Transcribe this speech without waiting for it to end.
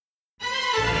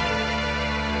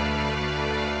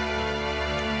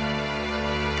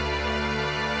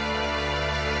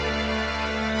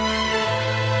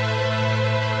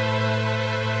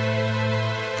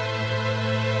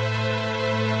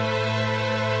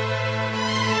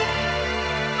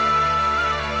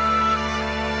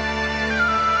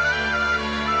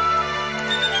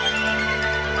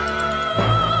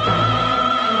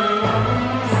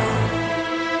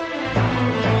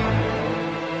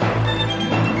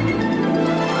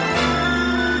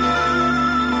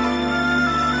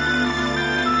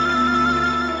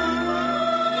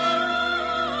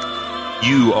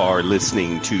You are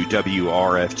listening to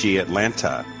WRFG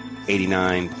Atlanta,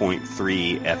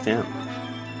 89.3 FM.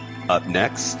 Up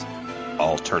next,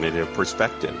 Alternative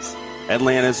Perspectives,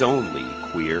 Atlanta's only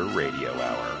queer radio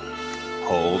hour.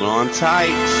 Hold on tight.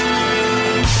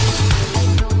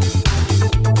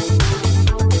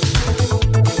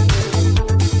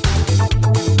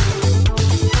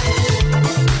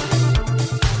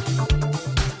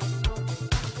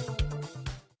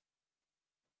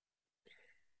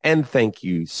 And thank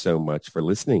you so much for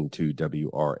listening to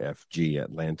WRFG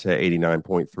Atlanta,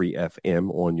 89.3 FM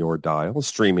on your dial,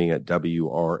 streaming at WRFG.org.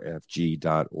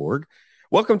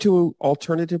 Welcome to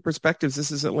Alternative Perspectives.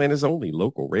 This is Atlanta's only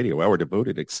local radio hour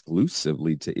devoted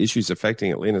exclusively to issues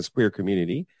affecting Atlanta's queer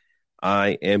community.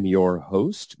 I am your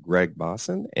host, Greg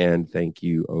Bosson, and thank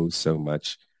you oh so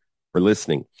much for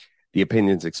listening. The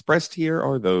opinions expressed here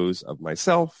are those of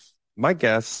myself, my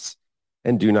guests,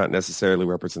 and do not necessarily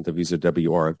represent the views of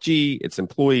WRFG, its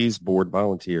employees, board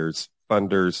volunteers,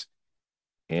 funders,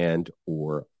 and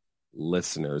or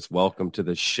listeners. Welcome to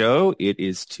the show. It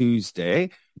is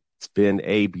Tuesday. It's been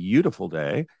a beautiful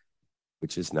day,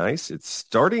 which is nice. It's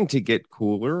starting to get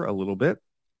cooler a little bit,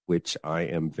 which I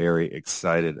am very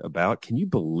excited about. Can you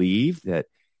believe that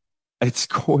it's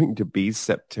going to be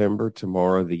September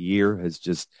tomorrow? The year has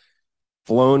just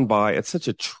flown by. It's such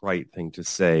a trite thing to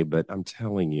say, but I'm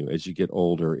telling you, as you get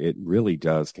older, it really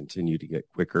does continue to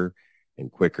get quicker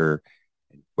and quicker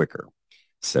and quicker.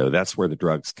 So that's where the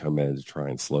drugs come in to try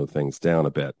and slow things down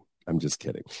a bit. I'm just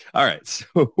kidding. All right.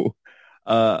 So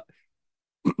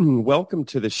welcome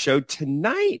to the show.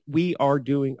 Tonight, we are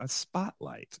doing a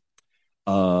spotlight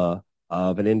of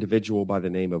an individual by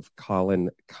the name of Colin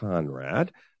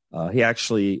Conrad. He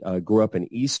actually grew up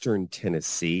in Eastern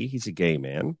Tennessee. He's a gay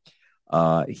man.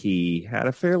 He had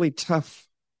a fairly tough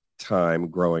time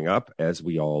growing up, as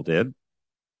we all did.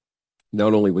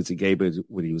 Not only was he gay, but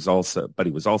he was also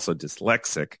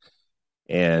dyslexic,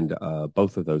 and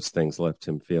both of those things left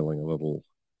him feeling a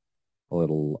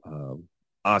little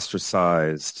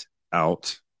ostracized,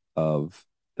 out of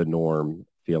the norm,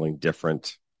 feeling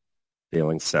different,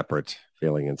 feeling separate,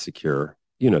 feeling insecure.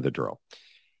 You know the drill.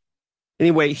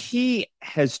 Anyway, he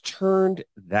has turned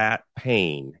that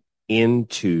pain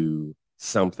into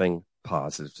something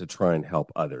positive to try and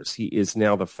help others. He is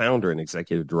now the founder and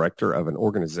executive director of an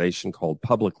organization called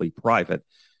Publicly Private.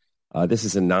 This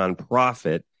is a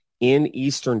nonprofit in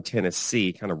Eastern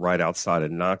Tennessee, kind of right outside of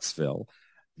Knoxville,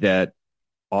 that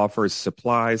offers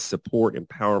supplies, support,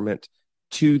 empowerment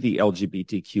to the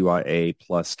LGBTQIA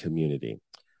plus community.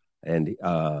 And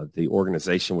the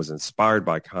organization was inspired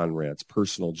by Conrad's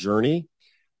personal journey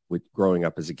with growing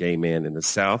up as a gay man in the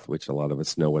South, which a lot of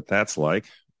us know what that's like.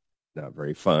 Not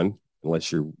very fun,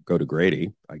 unless you go to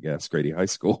Grady, I guess, Grady High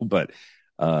School. But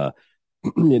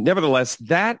nevertheless,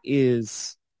 that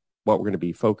is what we're going to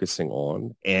be focusing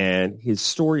on. And his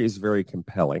story is very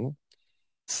compelling.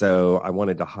 So I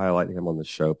wanted to highlight him on the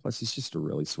show. Plus, he's just a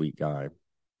really sweet guy.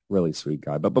 Really sweet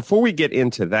guy. But before we get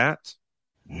into that,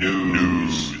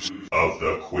 News of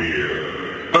the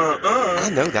queer. I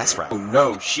know that's right. Oh,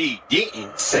 no, she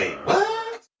didn't say what?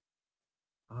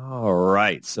 all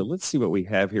right, so let's see what we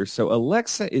have here. So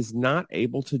Alexa is not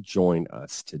able to join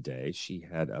us today. She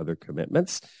had other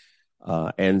commitments.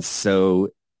 And so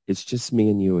it's just me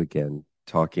and you again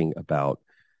talking about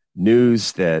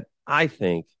news that I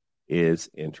think is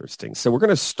interesting. So we're going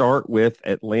to start with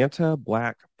Atlanta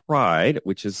Black Pride,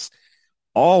 which is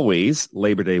always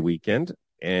Labor Day weekend.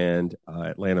 And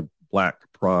Atlanta Black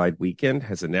Pride weekend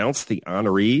has announced the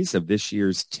honorees of this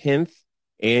year's 10th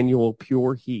annual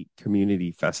Pure Heat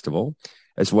Community Festival,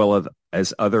 as well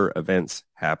as other events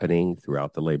happening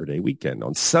throughout the Labor Day weekend.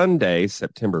 On Sunday,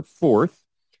 September 4th,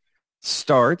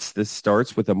 this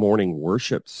starts with a morning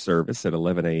worship service at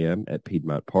 11 a.m. at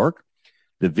Piedmont Park.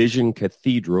 The Vision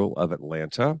Cathedral of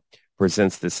Atlanta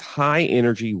presents this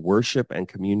high-energy worship and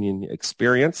communion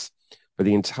experience for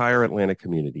the entire Atlanta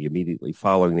community. Immediately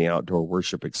following the outdoor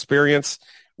worship experience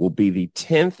will be the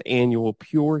 10th annual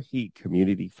Pure Heat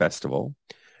Community Festival,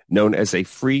 known as a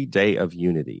Free Day of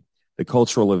Unity. The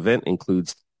cultural event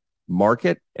includes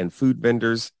market and food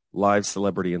vendors, live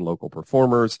celebrity and local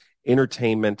performers,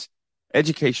 entertainment,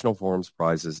 educational forums,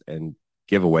 prizes, and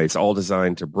giveaways, all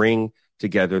designed to bring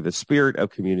together the spirit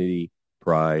of community,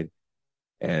 pride,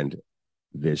 and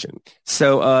vision.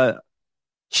 So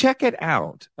check it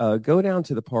out. Go down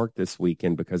to the park this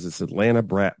weekend because it's Atlanta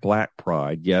Black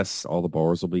Pride. Yes, all the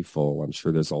bars will be full. I'm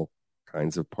sure there's all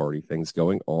kinds of party things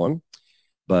going on.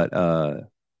 But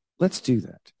let's do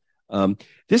that.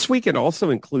 This weekend also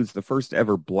includes the first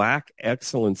ever Black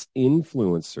Excellence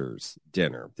Influencers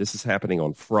Dinner. This is happening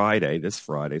on this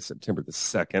Friday, September the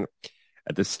 2nd,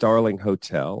 at the Starling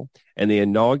Hotel, and the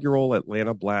inaugural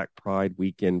Atlanta Black Pride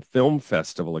Weekend Film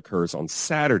Festival occurs on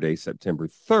Saturday, September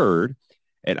 3rd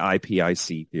at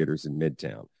IPIC Theaters in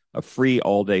Midtown, a free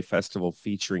all-day festival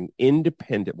featuring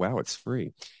independent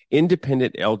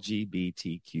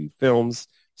LGBTQ films,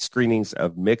 screenings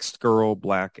of Mixed Girl,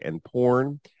 Black, and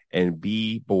Porn, and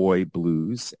B-Boy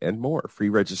Blues, and more. Free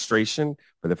registration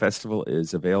for the festival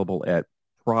is available at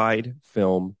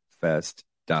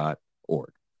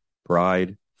pridefilmfest.org.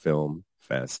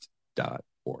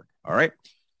 pridefilmfest.org. All right.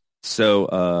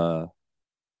 So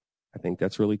I think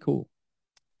that's really cool.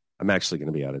 I'm actually going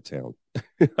to be out of town.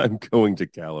 I'm going to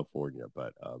California,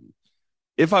 but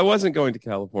if I wasn't going to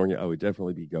California, I would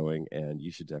definitely be going, and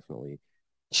you should definitely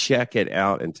check it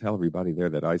out and tell everybody there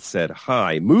that I said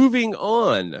hi. Moving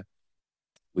on.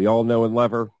 We all know and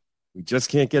love her. We just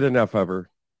can't get enough of her.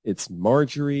 It's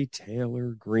Marjorie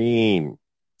Taylor Greene.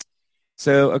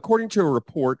 So according to a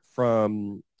report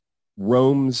from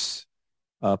Rome's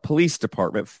police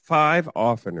department, 5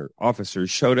 officers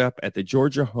showed up at the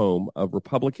Georgia home of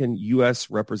Republican U.S.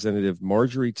 Representative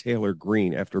Marjorie Taylor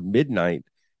Greene after midnight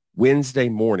Wednesday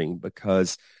morning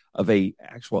because of a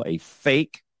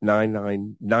fake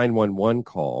 911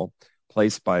 call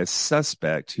placed by a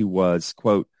suspect who was,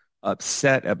 quote,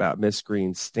 upset about Miss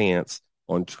Greene's stance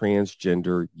on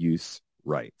transgender youth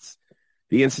rights.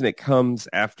 The incident comes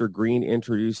after Greene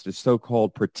introduced the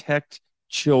so-called Protect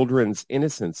Children's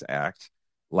Innocence Act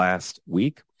last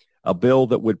week, a bill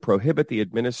that would prohibit the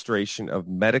administration of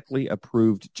medically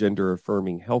approved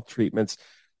gender-affirming health treatments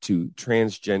to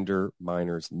transgender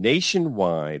minors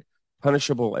nationwide,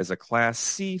 punishable as a Class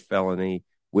C felony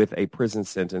with a prison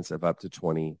sentence of up to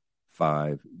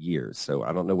 25 years. So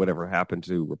I don't know whatever happened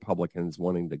to Republicans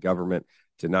wanting the government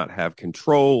to not have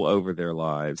control over their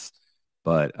lives,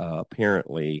 but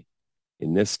apparently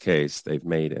in this case, they've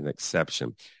made an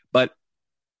exception. But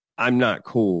I'm not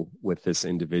cool with this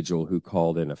individual who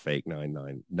called in a fake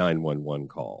 911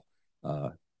 call.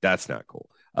 That's not cool.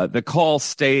 The call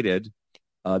stated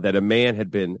that a man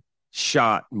had been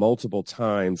shot multiple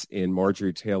times in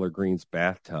Marjorie Taylor Greene's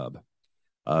bathtub.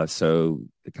 So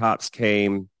the cops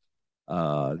came.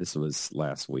 This was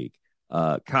last week.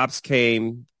 Cops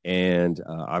came, and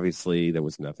obviously there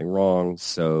was nothing wrong,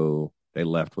 so they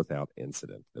left without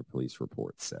incident, the police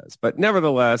report says. But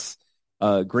nevertheless,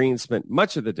 Greene spent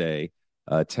much of the day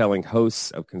telling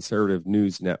hosts of conservative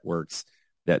news networks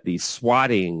that the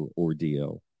swatting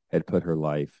ordeal had put her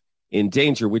life in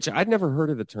danger, which I'd never heard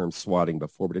of the term swatting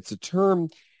before, but it's a term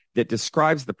that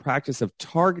describes the practice of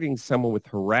targeting someone with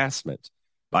harassment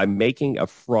by making a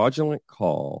fraudulent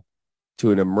call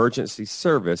to an emergency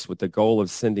service with the goal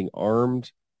of sending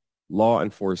armed law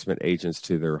enforcement agents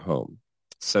to their home.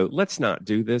 So let's not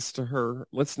do this to her.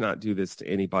 Let's not do this to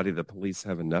anybody. The police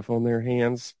have enough on their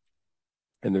hands,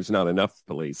 and there's not enough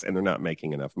police, and they're not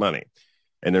making enough money,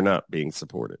 and they're not being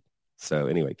supported. So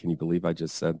anyway, can you believe I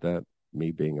just said that?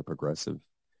 Me being a progressive.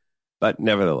 But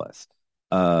nevertheless,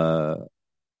 that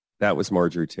was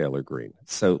Marjorie Taylor Greene.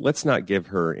 So let's not give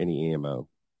her any ammo.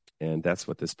 And that's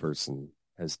what this person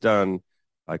has done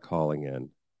by calling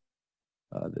in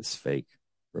this fake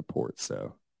report.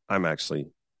 So I'm actually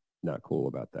not cool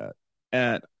about that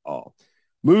at all.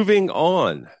 Moving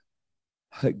on.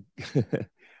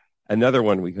 Another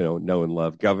one we know and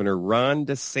love, Governor Ron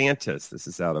DeSantis. This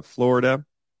is out of Florida.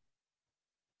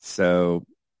 So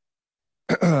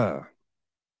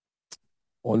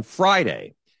on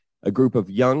Friday, a group of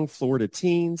young Florida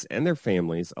teens and their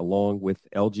families, along with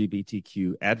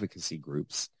LGBTQ advocacy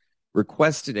groups,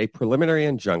 requested a preliminary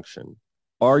injunction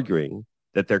arguing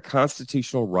that their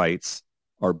constitutional rights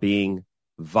are being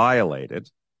violated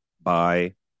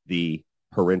by the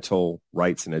Parental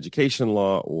Rights and Education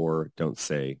Law, or Don't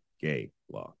Say Gay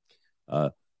law.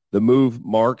 The move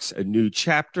marks a new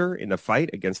chapter in the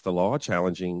fight against the law,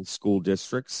 challenging school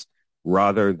districts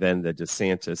rather than the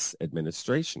DeSantis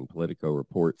administration. Politico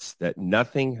reports that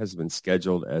nothing has been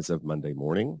scheduled as of Monday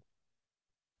morning.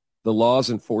 The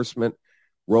law's enforcement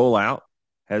rollout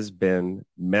has been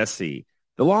messy.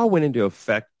 The law went into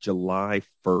effect July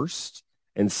 1st,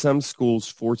 and some schools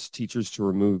forced teachers to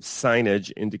remove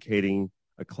signage indicating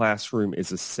a classroom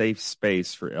is a safe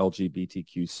space for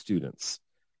LGBTQ students,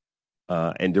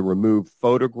 and to remove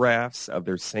photographs of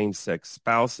their same-sex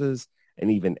spouses and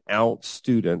even out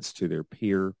students to their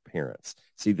peer parents.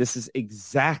 See, this is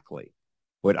exactly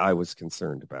what I was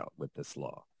concerned about with this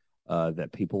law,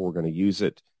 that people were going to use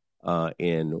it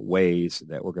in ways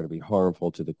that were going to be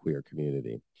harmful to the queer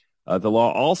community. The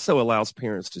law also allows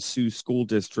parents to sue school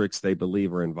districts they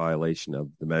believe are in violation of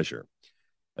the measure.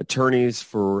 Attorneys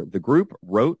for the group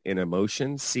wrote in a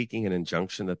motion seeking an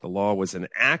injunction that the law was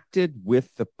enacted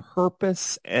with the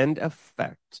purpose and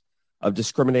effect of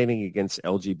discriminating against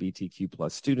LGBTQ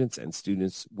plus students and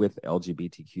students with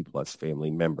LGBTQ plus family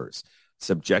members,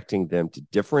 subjecting them to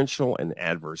differential and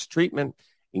adverse treatment,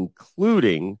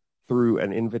 including through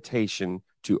an invitation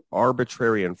to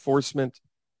arbitrary enforcement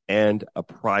and a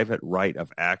private right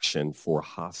of action for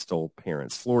hostile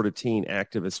parents. Florida teen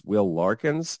activist Will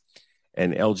Larkins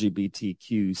and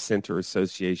LGBTQ Center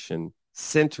Association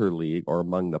Center League are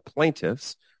among the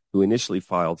plaintiffs who initially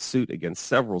filed suit against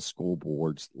several school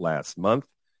boards last month.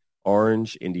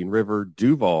 Orange, Indian River,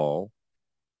 Duval,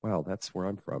 wow, that's where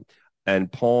I'm from, and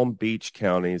Palm Beach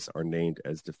counties are named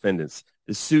as defendants.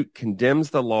 The suit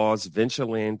condemns the law's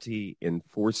vigilante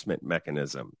enforcement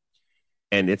mechanism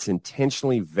and its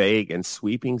intentionally vague and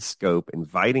sweeping scope,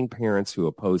 inviting parents who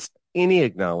oppose any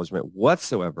acknowledgement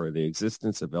whatsoever of the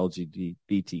existence of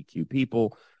LGBTQ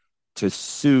people to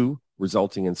sue,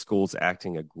 resulting in schools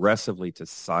acting aggressively to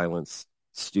silence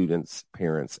students,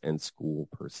 parents, and school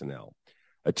personnel.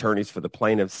 Attorneys for the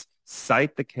plaintiffs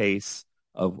cite the case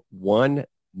of one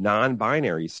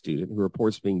non-binary student who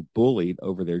reports being bullied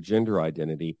over their gender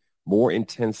identity more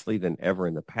intensely than ever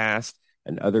in the past,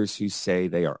 and others who say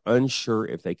they are unsure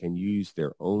if they can use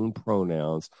their own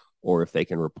pronouns or if they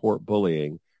can report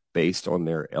bullying based on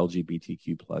their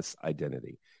LGBTQ plus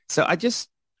identity. So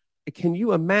can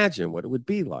you imagine what it would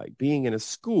be like being in a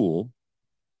school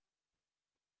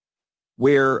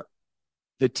where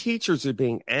the teachers are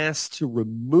being asked to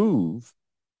remove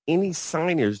any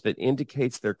signage that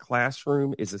indicates their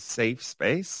classroom is a safe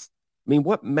space? I mean,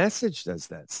 what message does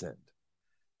that send?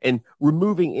 And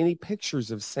removing any pictures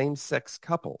of same-sex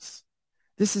couples.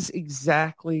 This is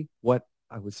exactly what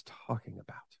I was talking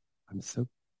about.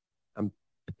 I'm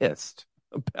pissed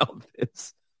about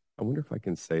this. I wonder if I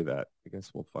can say that. I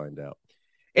guess we'll find out.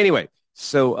 Anyway,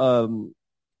 so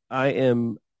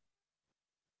I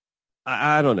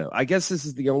don't know. I guess this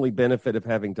is the only benefit of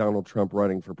having Donald Trump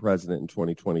running for president in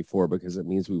 2024, because it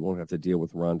means we won't have to deal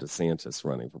with Ron DeSantis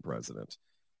running for president.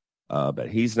 But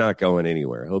he's not going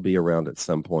anywhere. He'll be around at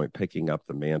some point, picking up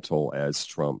the mantle as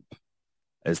Trump,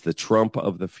 as the Trump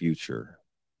of the future.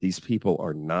 These people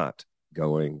are not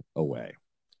going away.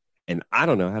 And I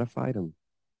don't know how to fight them.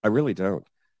 I really don't.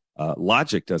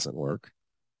 Logic doesn't work.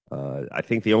 I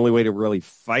think the only way to really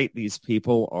fight these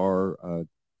people are,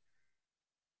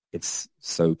 it's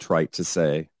so trite to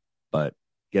say, but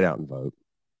get out and vote.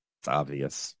 It's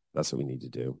obvious. That's what we need to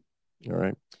do. All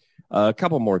right. A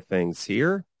couple more things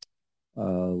here.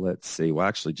 Let's see. Well,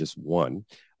 actually, just one.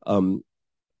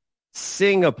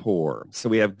 Singapore. So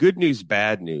we have good news,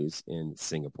 bad news in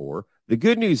Singapore. The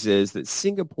good news is that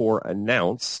Singapore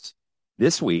announced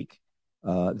this week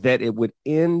that it would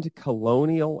end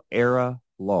colonial-era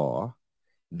law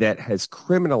that has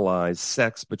criminalized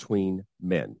sex between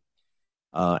men.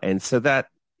 And so that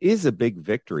is a big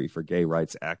victory for gay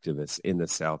rights activists in the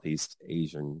Southeast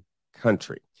Asian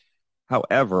country.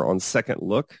 However, on second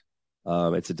look,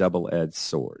 it's a double-edged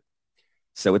sword.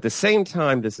 So at the same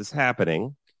time this is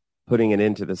happening, putting an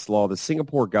end to this law, the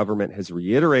Singapore government has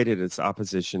reiterated its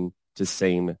opposition to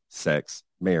same-sex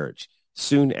marriage.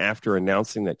 Soon after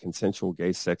announcing that consensual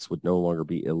gay sex would no longer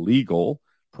be illegal,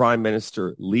 Prime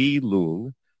Minister Lee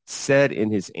Loong said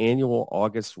in his annual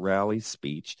August rally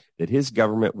speech that his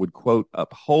government would, quote,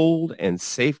 uphold and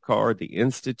safeguard the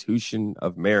institution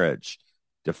of marriage,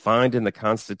 defined in the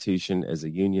Constitution as a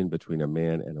union between a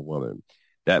man and a woman.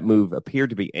 That move appeared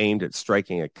to be aimed at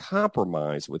striking a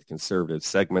compromise with conservative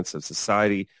segments of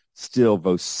society still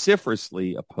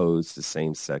vociferously opposed to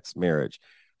same-sex marriage.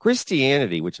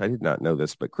 Christianity, which I did not know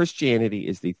this, but Christianity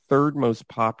is the third most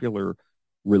popular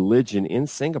religion in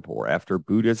Singapore after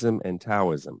Buddhism and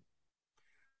Taoism,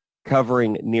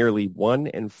 covering nearly 1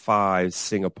 in 5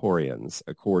 Singaporeans,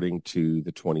 according to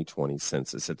the 2020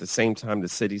 census. At the same time, the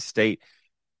city-state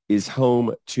is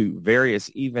home to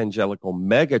various evangelical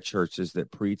mega churches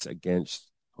that preach against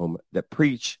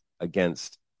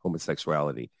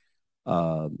homosexuality.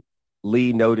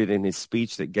 Lee noted in his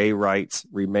speech that gay rights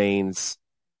remains,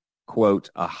 quote,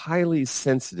 a highly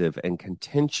sensitive and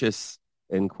contentious,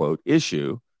 end quote,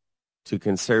 issue to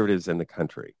conservatives in the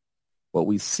country. What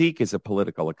we seek is a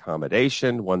political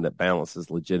accommodation, one that balances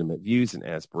legitimate views and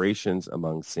aspirations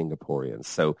among Singaporeans.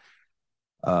 So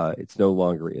it's no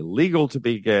longer illegal to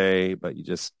be gay, but you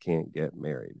just can't get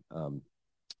married.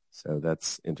 So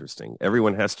that's interesting.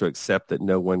 Everyone has to accept that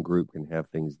no one group can have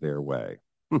things their way.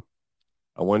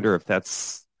 I wonder if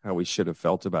that's how we should have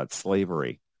felt about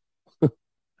slavery.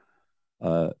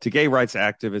 To gay rights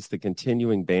activists, the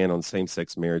continuing ban on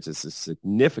same-sex marriage is a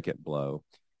significant blow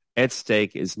at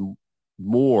stake is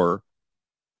more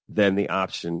than the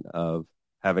option of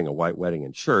having a white wedding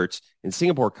in church. In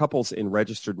Singapore, couples in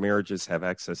registered marriages have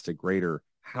access to greater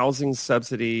housing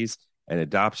subsidies and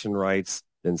adoption rights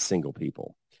than single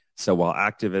people. So while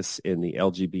activists in the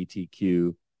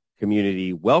LGBTQ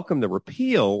community welcome the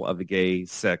repeal of the gay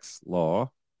sex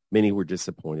law, many were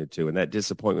disappointed too. And that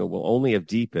disappointment will only have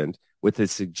deepened with the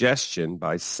suggestion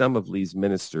by some of Lee's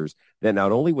ministers that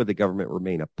not only would the government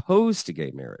remain opposed to gay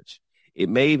marriage, it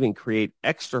may even create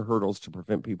extra hurdles to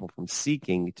prevent people from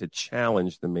seeking to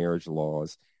challenge the marriage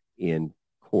laws in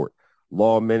court.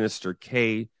 Law Minister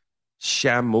K.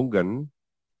 Shanmugam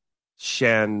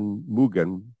said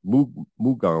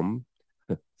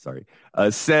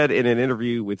in an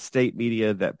interview with state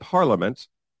media that Parliament,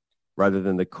 rather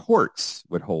than the courts,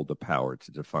 would hold the power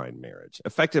to define marriage,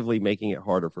 effectively making it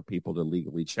harder for people to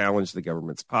legally challenge the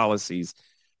government's policies,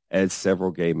 as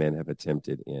several gay men have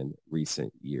attempted in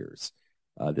recent years.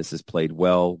 This has played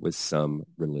well with some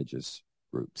religious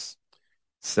groups.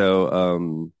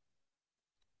 So,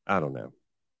 I don't know.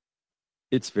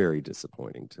 It's very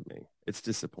disappointing to me. It's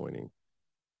disappointing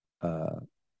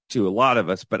to a lot of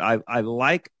us, but I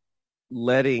like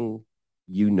letting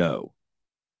you know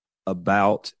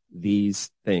about these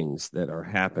things that are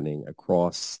happening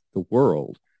across the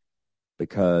world,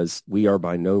 because we are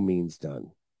by no means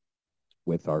done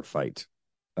with our fight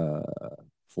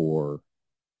for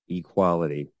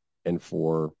equality and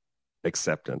for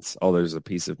acceptance. Oh, there's a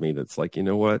piece of me that's like, you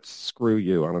know what? Screw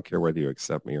you. I don't care whether you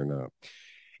accept me or not.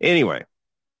 Anyway,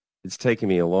 it's taken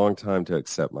me a long time to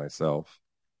accept myself,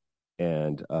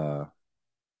 and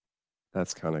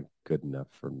that's kind of good enough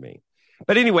for me.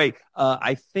 But anyway,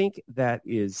 I think that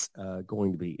is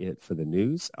going to be it for the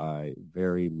news. I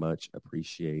very much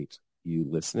appreciate you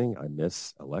listening. I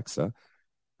miss Alexa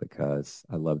because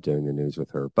I love doing the news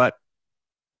with her. But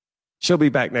she'll be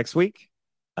back next week,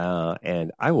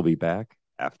 and I will be back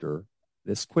after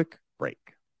this quick break.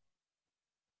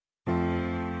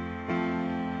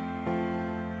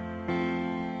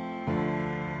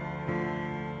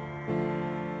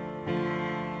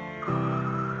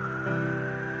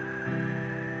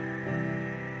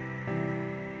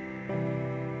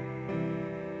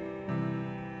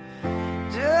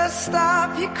 Just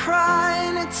stop your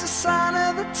crying, it's a sign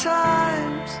of the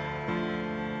times.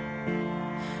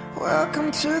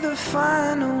 Welcome to the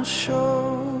final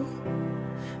show.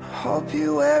 I hope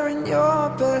you're wearing your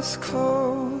best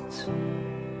clothes.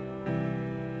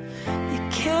 You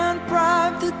can't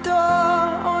bribe the door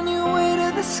on your way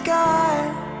to the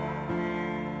sky.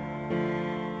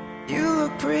 You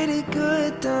look pretty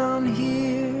good down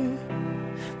here,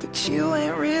 but you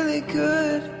ain't really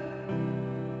good.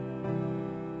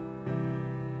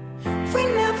 We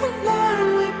never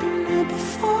learned, we've been here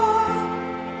before.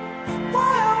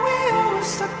 Why are we always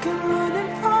stuck and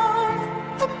running from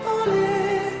the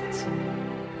bullets?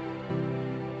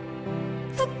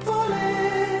 The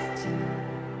bullets.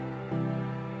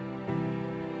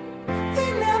 We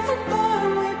never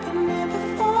learned, we've been here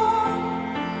before.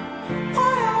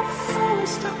 Why are we always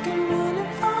stuck and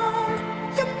running from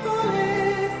the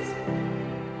bullets?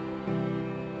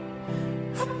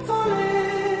 The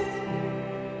bullets.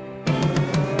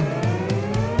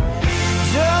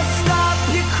 Just stop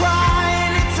your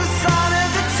crying, it's a sign of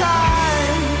the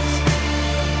times.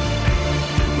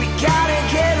 We gotta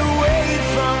get away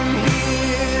from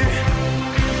here.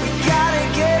 We gotta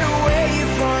get away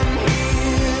from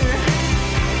here.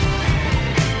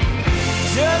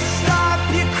 Just stop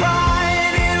your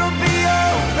crying, it'll be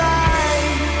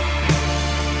alright.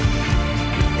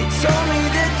 They told me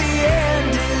that the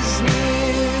end is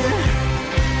near.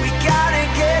 We gotta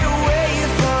get away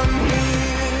from here.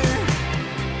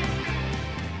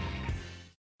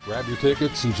 Grab your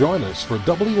tickets and join us for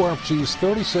WRFG's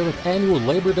 37th Annual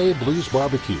Labor Day Blues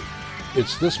Barbecue.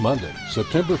 It's this Monday,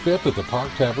 September 5th at the Park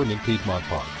Tavern in Piedmont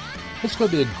Park. It's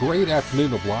going to be a great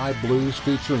afternoon of live blues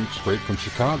featuring, straight from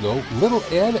Chicago, Little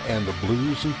Ed and the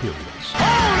Blues Imperials.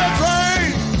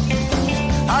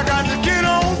 I got to get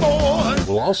on board.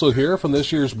 We'll also hear from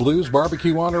this year's Blues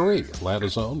Barbecue honoree,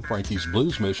 Atlanta's own Frankie's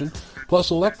Blues Mission,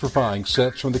 plus electrifying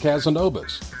sets from the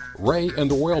Casanovas, Ray and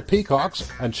the Royal Peacocks,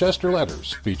 and Chester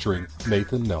Letters featuring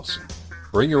Nathan Nelson.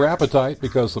 Bring your appetite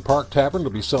because the Park Tavern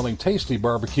will be selling tasty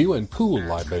barbecue and cool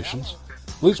libations.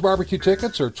 Blues Barbecue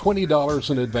tickets are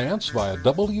 $20 in advance via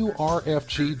WRFG.org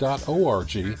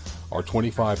or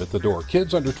 $25 at the door.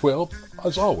 Kids under 12,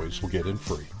 as always, will get in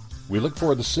free. We look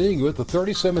forward to seeing you at the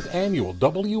 37th Annual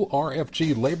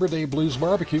WRFG Labor Day Blues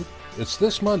Barbecue. It's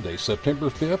this Monday,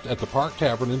 September 5th at the Park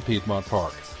Tavern in Piedmont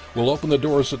Park. We'll open the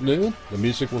doors at noon. The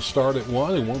music will start at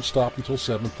 1 and won't stop until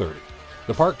 7:30.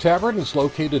 The Park Tavern is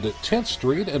located at 10th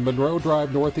Street and Monroe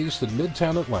Drive Northeast in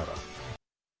Midtown Atlanta.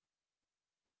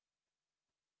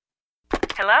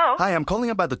 Hello? Hi, I'm calling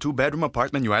about the two-bedroom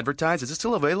apartment you advertised. Is it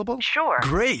still available? Sure.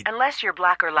 Great. Unless you're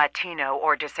Black or Latino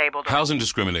or disabled. Housing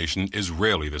discrimination is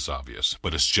rarely this obvious,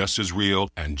 but it's just as real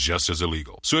and just as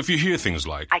illegal. So if you hear things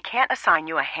like, I can't assign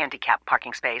you a handicap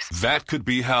parking space, that could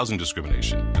be housing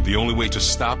discrimination. And the only way to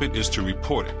stop it is to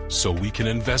report it so we can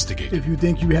investigate it. If you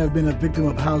think you have been a victim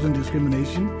of housing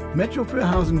discrimination, Metro Fair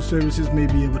Housing Services may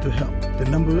be able to help. The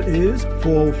number is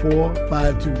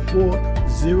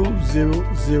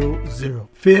 404-524-0000.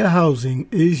 Fair housing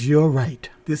is your right.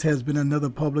 This has been another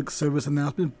public service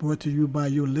announcement brought to you by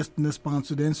your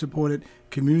listener-sponsored and supported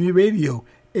community radio,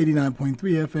 89.3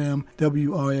 FM,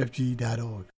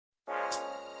 WRFG.org.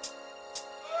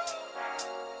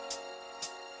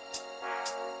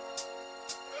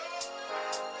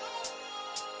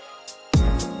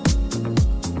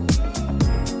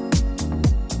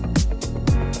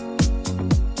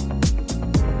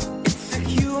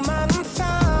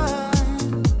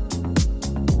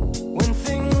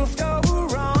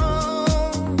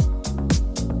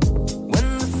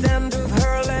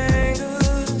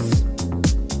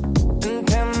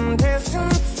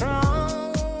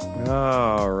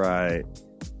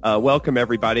 Welcome,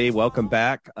 everybody. Welcome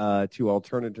back to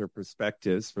Alternative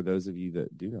Perspectives. For those of you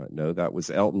that do not know, that was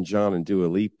Elton John and Dua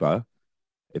Lipa.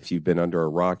 If you've been under a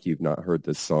rock, you've not heard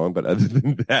this song. But other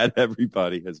than that,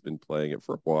 everybody has been playing it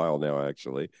for a while now,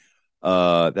 actually.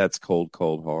 That's Cold,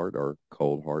 Cold Heart, or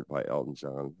Cold Heart by Elton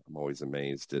John. I'm always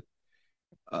amazed at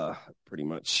pretty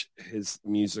much his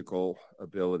musical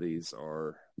abilities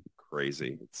are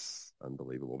crazy. It's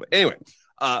unbelievable. But anyway,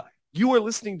 you are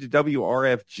listening to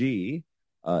WRFG.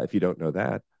 If you don't know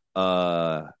that,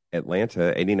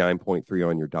 Atlanta, 89.3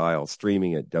 on your dial,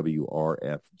 streaming at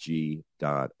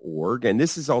WRFG.org. And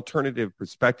this is Alternative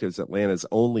Perspectives, Atlanta's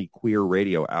only queer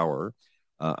radio hour.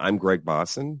 I'm Greg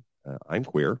Bosson. I'm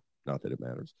queer, not that it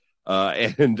matters.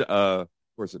 And of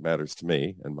course, it matters to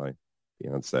me and my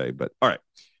fiance. But all right,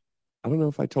 I don't know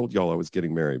if I told y'all I was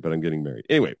getting married, but I'm getting married.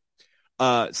 Anyway,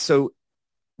 so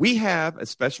we have a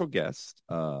special guest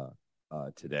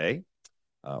today.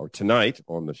 Or tonight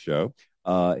on the show.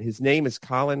 His name is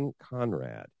Colin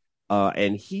Conrad,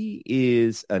 and he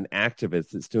is an activist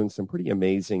that's doing some pretty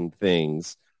amazing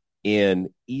things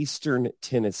in Eastern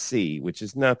Tennessee, which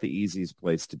is not the easiest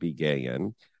place to be gay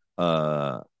in.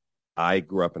 I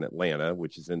grew up in Atlanta,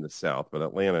 which is in the South, but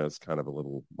Atlanta is kind of a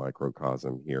little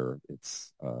microcosm here.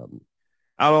 It's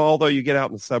although you get out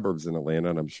in the suburbs in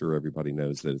Atlanta, and I'm sure everybody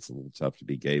knows that it's a little tough to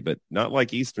be gay, but not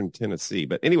like Eastern Tennessee.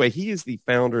 But anyway, he is the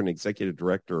founder and executive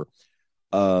director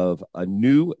of a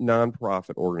new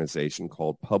nonprofit organization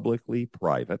called Publicly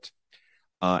Private.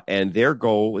 And their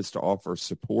goal is to offer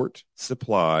support,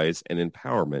 supplies, and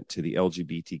empowerment to the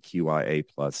LGBTQIA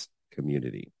plus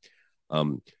community.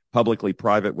 Publicly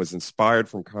Private was inspired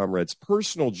from Conrad's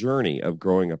personal journey of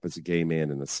growing up as a gay man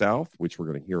in the South, which we're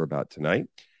going to hear about tonight.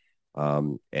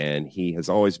 And he has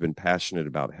always been passionate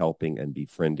about helping and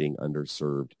befriending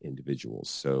underserved individuals.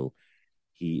 So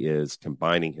he is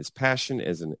combining his passion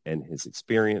and his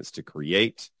experience to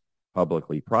create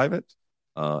Publicly Private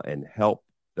and help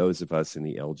those of us in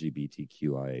the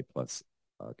LGBTQIA plus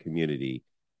community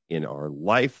in our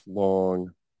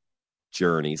lifelong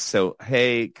journey. So,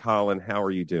 hey, Colin, how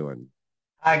are you doing?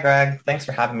 Hi, Greg. Thanks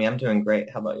for having me. I'm doing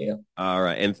great. How about you? All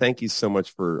right. And thank you so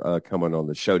much for coming on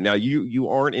the show. Now, you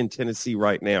aren't in Tennessee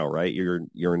right now, right?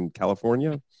 You're in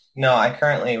California? No, I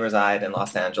currently reside in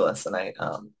Los Angeles, and I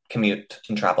commute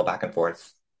and travel back and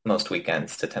forth most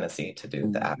weekends to Tennessee to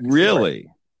do the advocacy Really?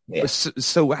 work. Yeah.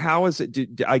 So how is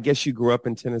it? I guess you grew up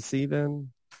in Tennessee then?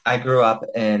 I grew up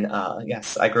in,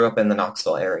 I grew up in the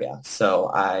Knoxville area.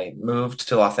 So I moved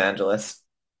to Los Angeles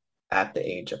at the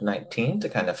age of 19 to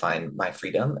kind of find my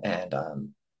freedom, and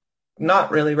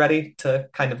not really ready to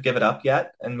kind of give it up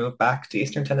yet and move back to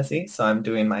Eastern Tennessee. So I'm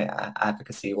doing my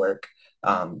advocacy work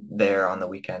there on the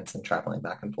weekends and traveling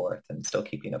back and forth, and still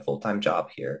keeping a full-time job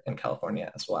here in California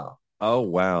as well. Oh,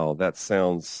 wow. That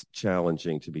sounds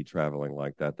challenging to be traveling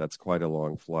like that. That's quite a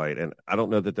long flight. And I don't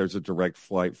know that there's a direct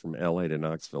flight from LA to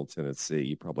Knoxville, Tennessee.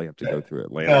 You probably have to go through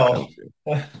Atlanta.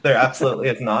 No, there absolutely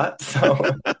is not. So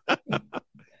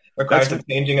requires some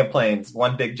changing of planes,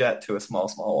 one big jet to a small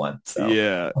one. So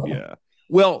yeah.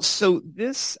 Well, so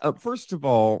this, first of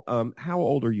all, how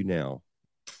old are you now?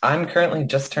 I'm currently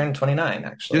just turned 29,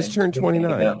 actually. Just turned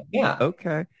 29? Yeah.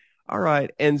 Okay. All right.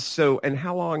 And so, and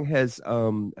how long has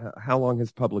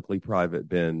Publicly Private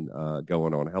been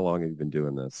going on? How long have you been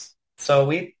doing this? So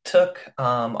we took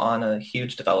on a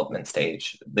huge development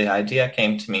stage. The idea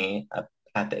came to me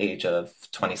at the age of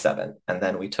 27. And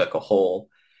then we took a whole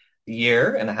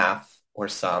year and a half or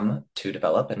some to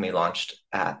develop, and we launched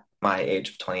at my age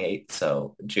of 28,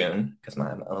 so June, because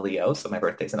I'm a Leo, so my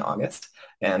birthday's in August.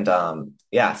 And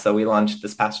so we launched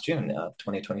this past June of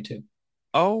 2022.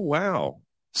 Oh, wow.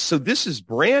 So this is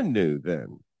brand new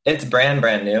then. It's brand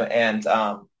new. And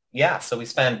so we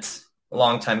spent a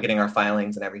long time getting our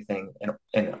filings and everything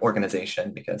in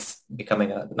organization, because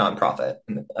becoming a nonprofit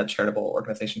and a charitable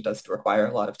organization does require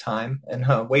a lot of time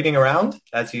and waiting around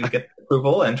as you get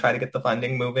approval and try to get the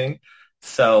funding moving.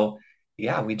 So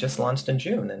yeah, we just launched in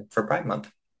June and for Pride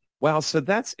Month. Wow. So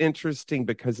that's interesting,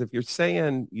 because if you're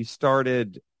saying you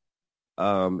started,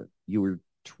 you were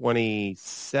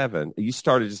 27, you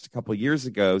started just a couple of years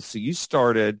ago. So you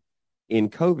started in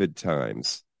COVID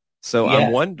times. So yeah.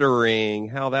 I'm wondering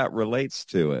how that relates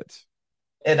to it.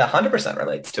 It 100%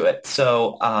 relates to it.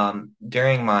 So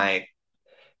during my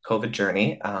COVID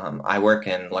journey, I work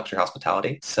in luxury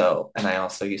hospitality. And I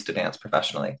also used to dance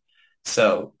professionally.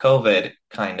 So COVID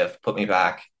kind of put me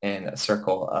back in a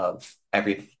circle of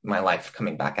my life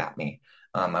coming back at me.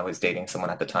 I was dating someone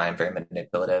at the time, very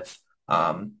manipulative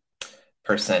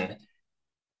person.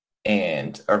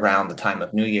 And around the time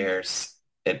of New Year's,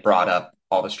 it brought up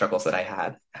all the struggles that I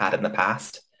had in the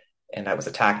past. And I was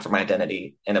attacked for my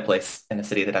identity in a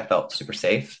city that I felt super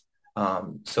safe.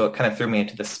 So it kind of threw me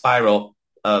into the spiral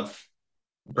of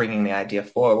bringing the idea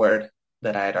forward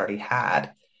that I had already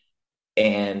had.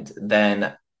 And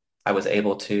then I was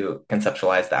able to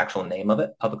conceptualize the actual name of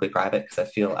it, Publicly Private, because I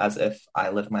feel as if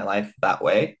I live my life that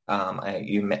way.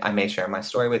 I may share my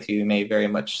story with you. You may very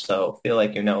much so feel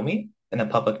like you know me in a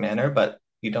public manner, but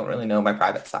you don't really know my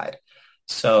private side.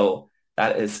 So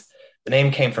the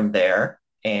name came from there.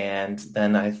 And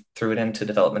then I threw it into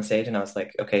development stage, and I was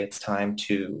like, okay, it's time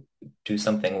to do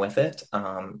something with it.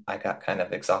 I got kind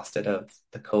of exhausted of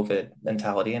the COVID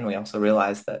mentality, and we also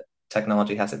realized that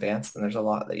technology has advanced, and there's a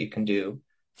lot that you can do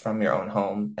from your own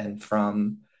home and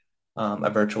from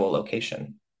a virtual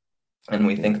location. And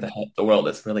we think that the world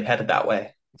is really headed that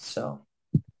way. So,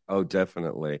 oh,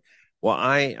 definitely. Well,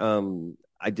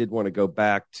 I did want to go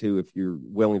back to, if you're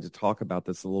willing to talk about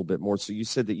this a little bit more. So you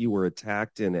said that you were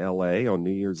attacked in LA on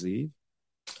New Year's Eve?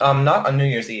 Not on New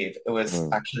Year's Eve. It was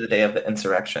actually the day of the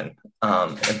insurrection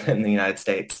in the United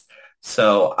States.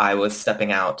 So I was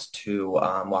stepping out to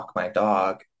walk my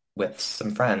dog with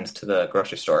some friends to the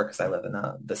grocery store, because I live in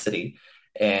the city.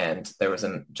 And there was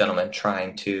a gentleman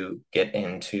trying to get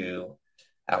into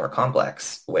our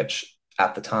complex, which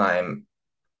at the time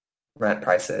rent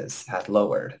prices had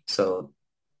lowered. So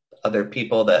other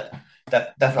people that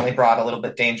definitely brought a little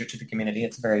bit danger to the community.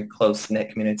 It's a very close-knit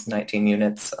community. It's 19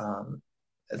 units.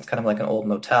 It's kind of like an old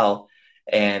motel.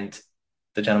 And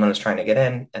the gentleman was trying to get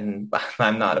in, and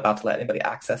I'm not about to let anybody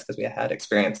access, because we had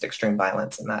experienced extreme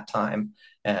violence in that time,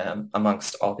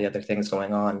 amongst all the other things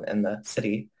going on in the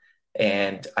city.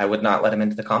 And I would not let him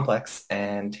into the complex.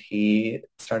 And he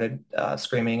started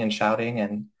screaming and shouting.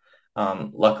 And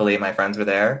luckily, my friends were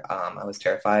there. I was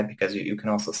terrified, because you can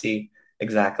also see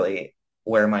exactly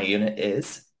where my unit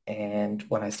is and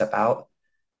when I step out.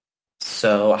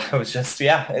 So I was just,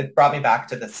 it brought me back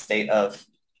to the state of,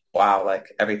 wow,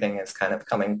 like everything is kind of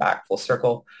coming back full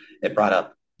circle. It brought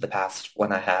up the past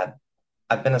when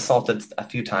I've been assaulted a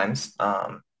few times.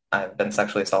 I've been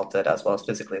sexually assaulted as well as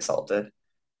physically assaulted.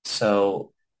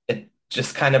 So it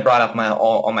just kind of brought up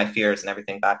all my fears and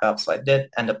everything back up. So I did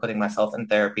end up putting myself in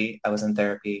therapy. I was in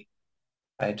therapy.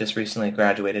 I just recently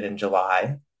graduated in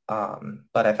July.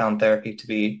 But I found therapy to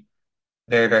be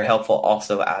very, very helpful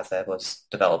also as I was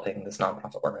developing this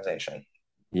nonprofit organization.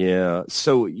 Yeah.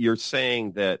 So you're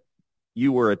saying that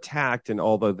you were attacked, and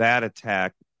although that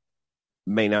attack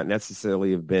may not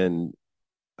necessarily have been,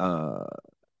 a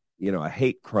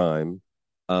hate crime,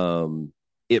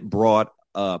 it brought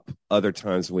up other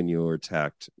times when you were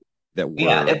attacked that were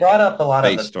it brought up a lot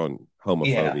based on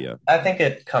homophobia. Yeah, I think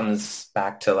it comes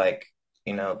back to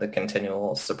the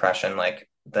continual suppression,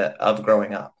 of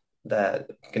growing up,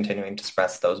 that continuing to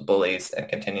suppress those bullies and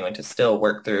continuing to still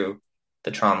work through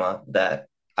the trauma that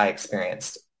I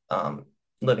experienced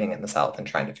living in the South and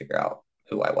trying to figure out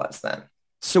who I was then.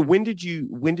 So when did you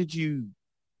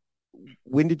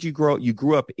grow up? You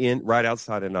grew up right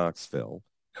outside of Knoxville.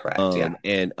 Correct. Yeah.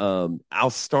 And I'll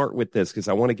start with this, because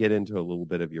I want to get into a little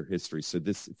bit of your history. So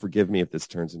forgive me if this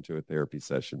turns into a therapy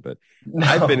session, but no.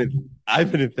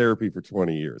 I've been in therapy for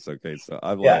 20 years. Okay. So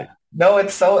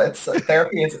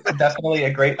therapy is definitely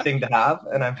a great thing to have,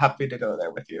 and I'm happy to go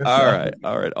there with you. All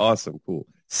right. Awesome. Cool.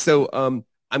 So,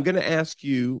 I'm going to ask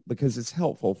you, because it's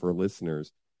helpful for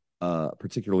listeners,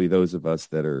 particularly those of us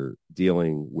that are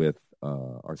dealing with,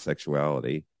 our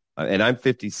sexuality, and I'm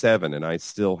 57, and I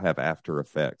still have after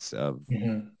effects of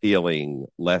feeling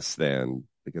less than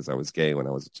because I was gay when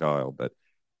I was a child. But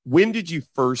when did you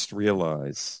first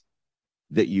realize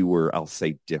that you were, I'll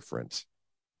say, different?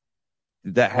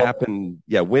 Did that happen?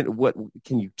 Yeah. What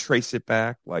can you trace it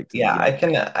back? I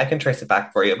can trace it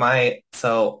back for you.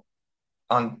 So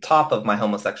on top of my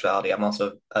homosexuality, I'm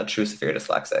also a true severe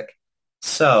dyslexic.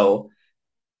 So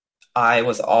I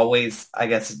was always, I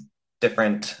guess,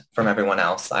 different from everyone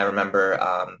else. I remember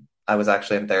I was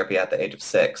actually in therapy at the age of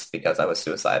 6 because I was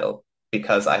suicidal,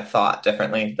 because I thought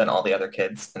differently than all the other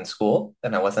kids in school,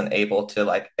 and I wasn't able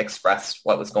to express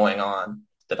what was going on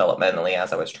developmentally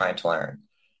as I was trying to learn.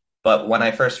 But when I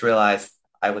first realized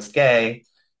I was gay,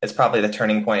 it's probably the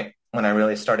turning point when I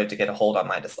really started to get a hold on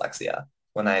my dyslexia,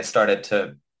 when I started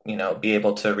to, be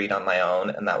able to read on my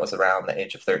own, and that was around the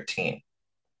age of 13.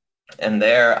 And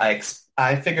there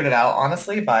I figured it out,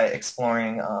 honestly, by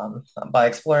exploring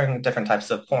different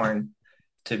types of porn,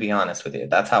 to be honest with you.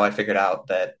 That's how I figured out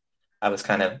that I was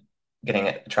kind of getting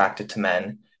attracted to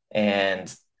men,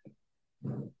 and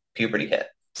puberty hit.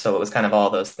 So it was kind of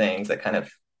all those things that kind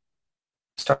of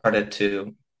started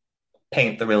to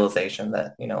paint the realization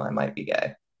that, I might be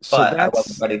gay. But I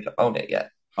wasn't ready to own it yet.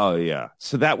 Oh, yeah.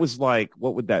 So that was what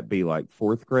would that be,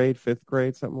 4th grade, 5th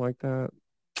grade, something like that?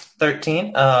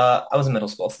 13. I was in middle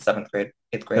school, so 7th grade,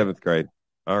 8th grade. 7th grade.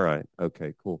 All right.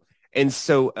 Okay, cool. And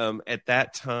so at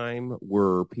that time,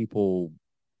 were people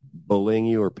bullying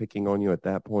you or picking on you at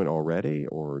that point already,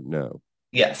 or no?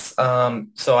 Yes.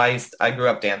 So I grew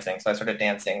up dancing. So I started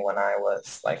dancing when I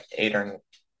was 8 or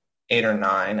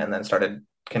 9, and then started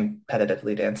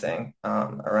competitively dancing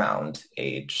around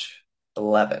age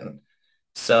 11.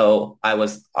 So I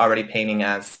was already painting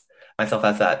myself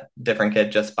as that different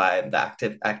kid just by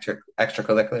the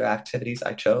extracurricular activities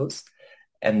I chose.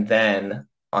 And then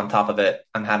on top of it,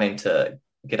 I'm having to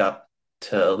get up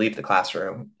to leave the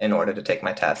classroom in order to take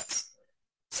my tests.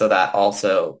 So that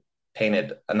also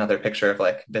painted another picture of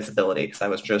visibility, because I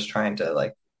was just trying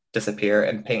to disappear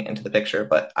and paint into the picture,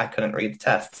 but I couldn't read the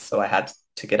tests. So I had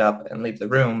to get up and leave the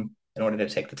room in order to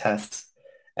take the tests.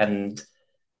 And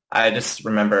I just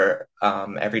remember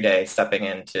every day stepping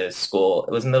into school.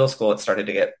 It was middle school. It started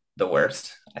to get the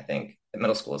worst. I think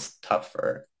middle school is tough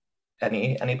for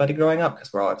anybody growing up,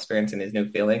 because we're all experiencing these new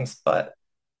feelings. But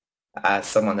as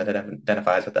someone that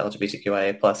identifies with the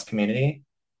LGBTQIA plus community,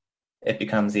 it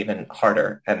becomes even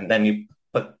harder. And then you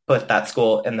put that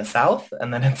school in the South,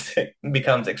 and then it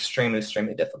becomes extremely,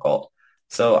 extremely difficult.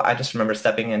 So I just remember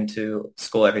stepping into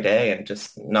school every day and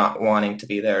just not wanting to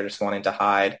be there, just wanting to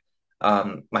hide.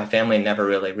 My family never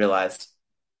really realized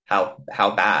how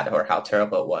bad or how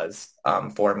terrible it was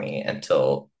for me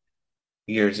until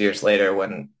years later,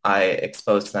 when I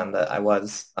exposed to them that I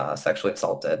was sexually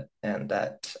assaulted, and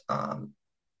that and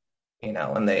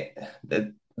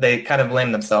they kind of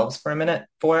blamed themselves for a minute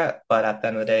for it, but at the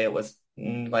end of the day, it was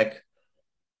no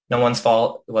one's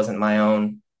fault. It wasn't my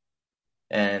own,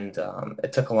 and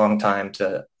it took a long time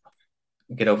to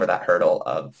get over that hurdle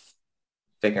of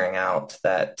figuring out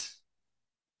that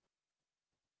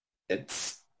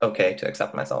it's okay to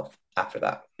accept myself after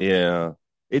that. Yeah.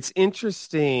 It's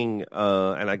interesting,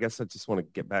 and I guess I just want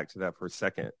to get back to that for a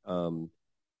second,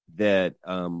 that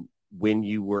when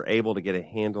you were able to get a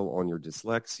handle on your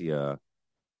dyslexia,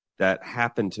 that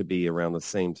happened to be around the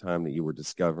same time that you were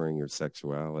discovering your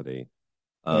sexuality.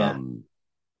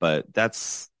 But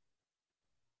it's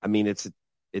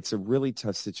a really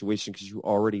tough situation, because you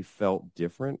already felt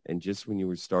different, and just when you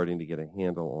were starting to get a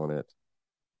handle on it,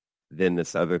 then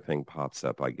this other thing pops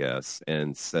up, I guess.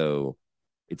 And so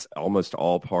it's almost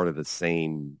all part of the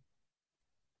same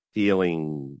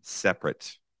feeling,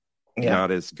 separate, not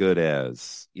as good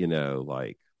as,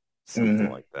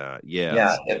 something like that.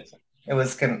 Yeah. It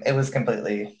was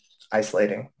completely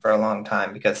isolating for a long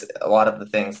time, because a lot of the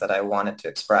things that I wanted to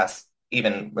express,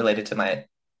 even related to my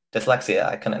dyslexia,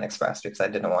 I couldn't express because I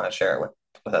didn't want to share it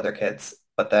with other kids.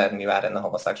 But then you add in the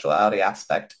homosexuality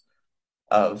aspect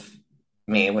of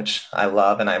me, which I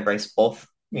love and I embrace both,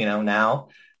 now,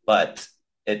 but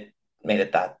it made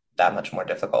it that much more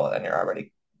difficult, and you're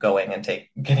already going and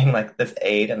getting this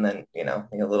aid, and then, you're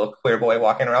a little queer boy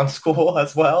walking around school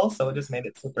as well. So it just made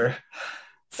it super,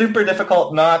 super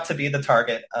difficult not to be the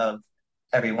target of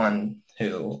everyone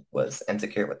who was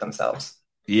insecure with themselves.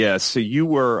 Yeah, so you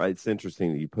were, it's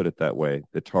interesting that you put it that way,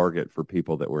 the target for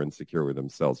people that were insecure with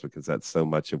themselves, because that's so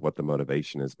much of what the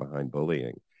motivation is behind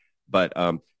bullying. But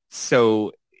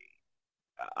so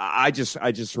I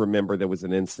just remember there was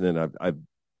an incident, I've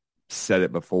said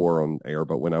it before on air,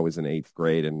 but when I was in 8th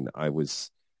grade, and I was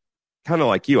kind of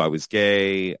like you, I was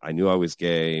gay. I knew I was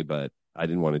gay, but I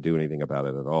didn't want to do anything about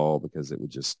it at all because it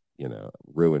would just,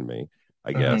 ruin me,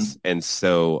 I guess. And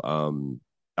so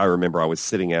I remember I was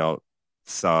sitting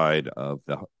outside of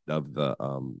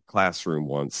the classroom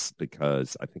once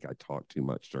because I think I talked too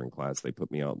much during class. They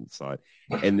put me out inside,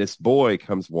 and this boy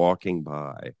comes walking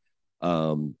by,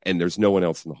 and there's no one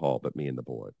else in the hall but me and the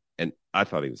boy. And I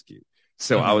thought he was cute.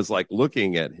 So I was like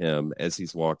looking at him as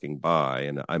he's walking by,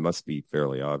 and I must be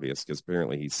fairly obvious because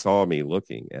apparently he saw me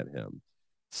looking at him.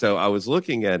 So I was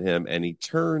looking at him, and he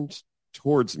turned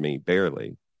towards me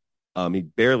barely. He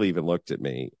barely even looked at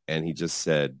me, and he just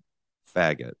said,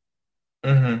 "Faggot."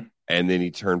 And then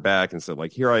he turned back and said,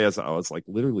 like, here I was like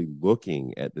literally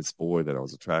looking at this boy that I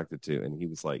was attracted to, and he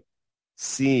was like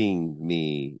seeing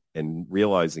me and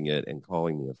realizing it and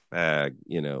calling me a fag.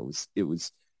 It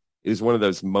was one of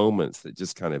those moments that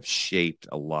just kind of shaped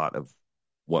a lot of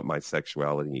what my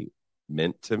sexuality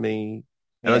meant to me.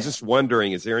 And I was just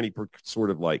wondering, is there any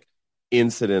sort of like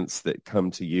incidents that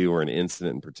come to you, or an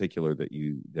incident in particular that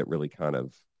really kind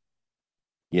of,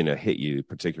 hit you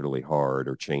particularly hard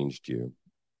or changed you?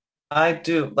 I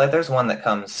do. Like, there's one that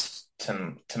comes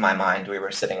to my mind. We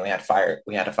had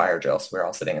a fire drill, so we were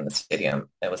all sitting in the stadium.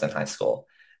 It was in high school.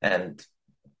 And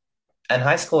in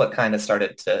high school, it kind of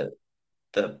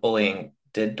the bullying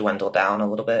did dwindle down a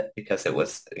little bit because it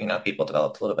was, people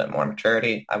developed a little bit more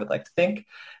maturity, I would like to think.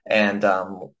 And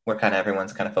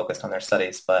everyone's kind of focused on their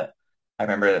studies. But I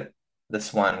remember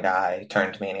this one guy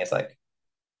turned to me and he's like,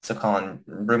 "So Colin,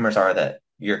 rumors are that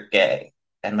you're gay."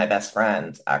 And my best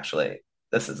friend, actually,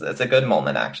 it's a good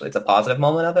moment, actually. It's a positive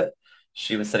moment of it.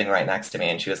 She was sitting right next to me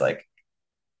and she was like,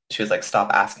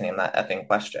 "Stop asking him that effing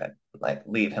question. Like,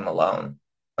 leave him alone.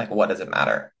 Like, what does it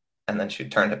matter?" And then she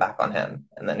turned it back on him,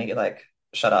 and then he like,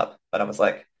 "Shut up." But I was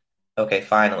like, okay,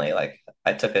 finally, like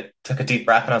I took a deep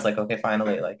breath and I was like, okay,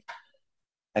 finally, like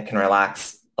I can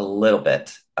relax a little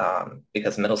bit,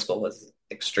 because middle school was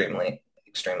extremely,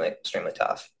 extremely, extremely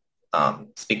tough.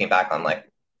 Speaking back on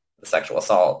like the sexual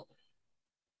assault,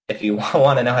 if you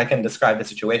want to know, I can describe the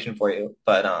situation for you.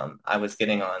 But I was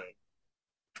getting on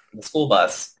the school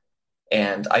bus,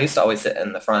 and I used to always sit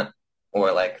in the front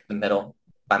or like the middle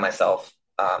by myself.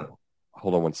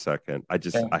 Hold on one second.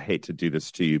 I hate to do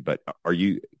this to you, but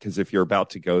because if you're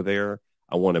about to go there,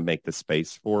 I want to make the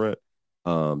space for it,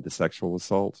 the sexual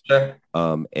assault. Sure.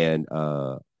 And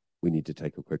we need to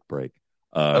take a quick break.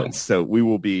 Okay. So we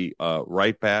will be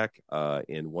right back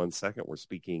in 1 second. We're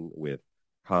speaking with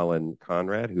Colin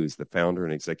Conrad, who is the founder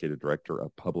and executive director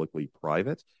of Publicly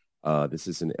Private. This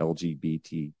is an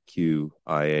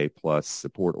LGBTQIA plus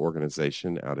support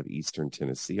organization out of Eastern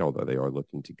Tennessee, although they are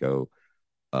looking to go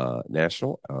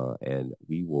national, and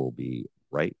we will be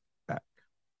right back.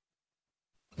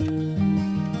 I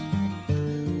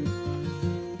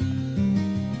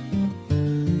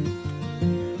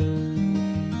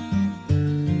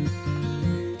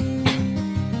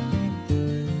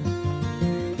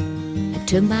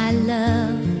took my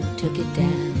love, took it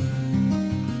down.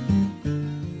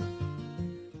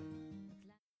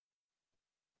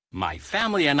 My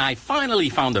family and I finally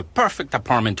found a perfect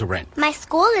apartment to rent. My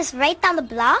school is right down the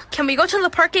block. Can we go to the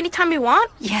park anytime we want?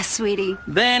 Yes, sweetie.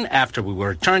 Then, after we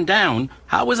were turned down,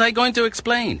 how was I going to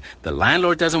explain? The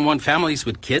landlord doesn't want families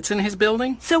with kids in his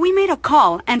building? So we made a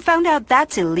call and found out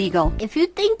that's illegal. If you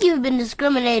think you've been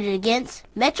discriminated against,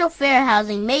 Metro Fair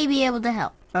Housing may be able to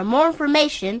help. For more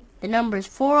information, the number is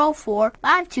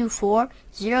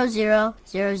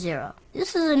 404-524-0000.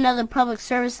 This is another public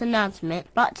service announcement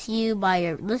brought to you by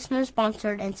your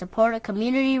listener-sponsored and supported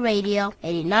community radio,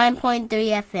 89.3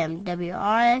 FM,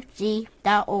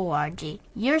 WRFG.org.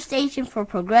 Your station for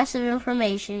progressive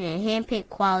information and hand-picked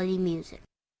quality music.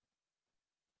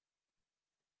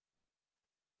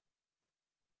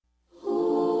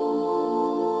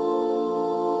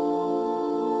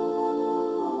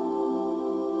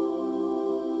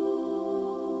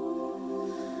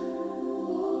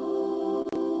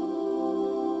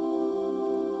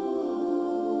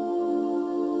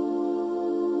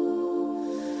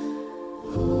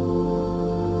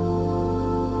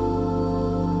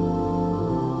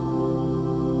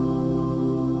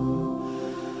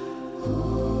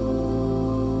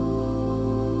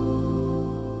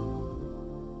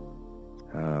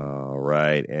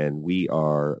 And we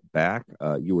are back.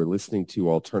 You were listening to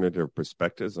Alternative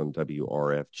Perspectives on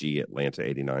WRFG Atlanta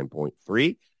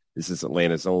 89.3. This is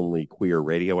Atlanta's only queer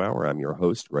radio hour. I'm your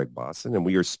host, Greg Bosson, and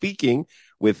we are speaking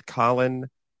with Colin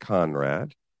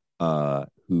Conrad,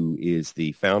 who is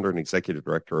the founder and executive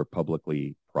director of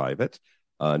Publicly Private.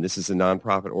 This is a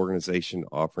nonprofit organization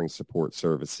offering support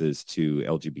services to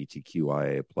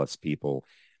LGBTQIA plus people,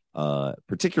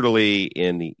 particularly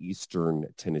in the Eastern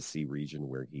Tennessee region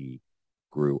where he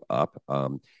grew up.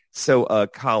 So,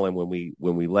 Colin, when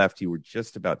we left, you were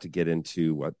just about to get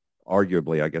into what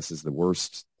arguably, I guess, is the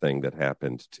worst thing that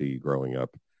happened to you growing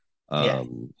up. Yeah.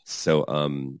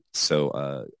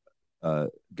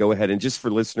 Go ahead. And just for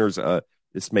listeners,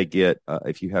 this may get,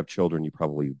 if you have children, you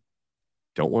probably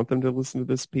don't want them to listen to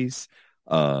this piece.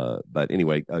 But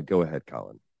anyway, go ahead,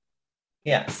 Colin.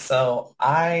 Yeah. So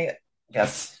I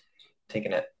guess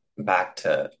taking it back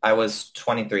to, I was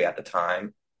 23 at the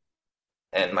time,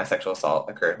 and my sexual assault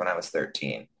occurred when I was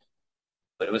 13.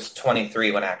 But it was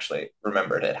 23 when I actually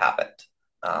remembered it happened.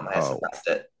 I suppressed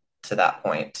it to that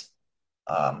point.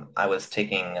 I was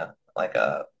taking an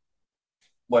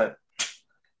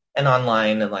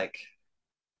online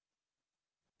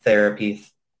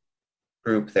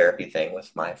group therapy thing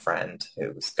with my friend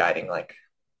who was guiding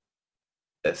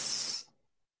this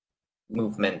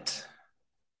movement.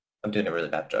 I'm doing a really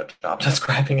bad job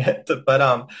describing it,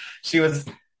 but she was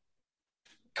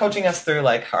coaching us through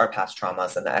our past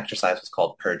traumas, and the exercise was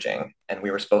called purging, and we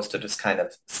were supposed to just kind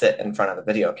of sit in front of the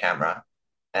video camera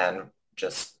and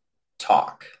just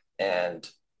talk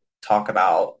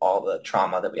about all the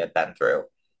trauma that we had been through.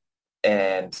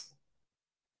 And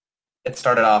it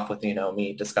started off with,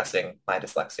 me discussing my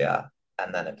dyslexia,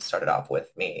 and then it started off with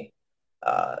me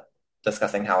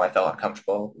discussing how I felt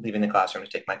uncomfortable leaving the classroom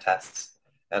to take my tests.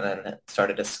 And then it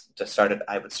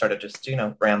I would start to just,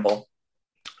 ramble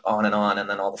on, and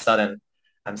then all of a sudden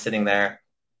I'm sitting there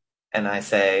and I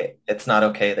say, it's not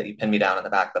okay that you pinned me down in the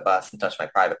back of the bus and touched my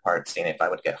private parts, seeing if I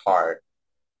would get hard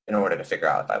in order to figure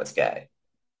out if I was gay.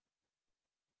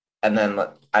 And then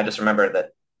I just remember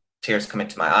that tears coming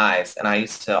to my eyes, and I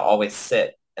used to always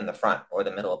sit in the front or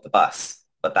the middle of the bus.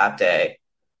 But that day,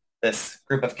 this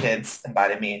group of kids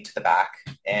invited me to the back,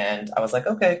 and I was like,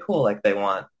 okay, cool. They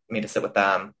want me to sit with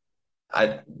them.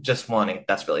 I just wanting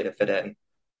desperately to fit in.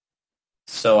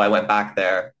 So I went back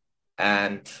there,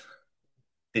 and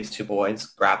these two boys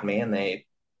grabbed me and they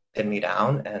pinned me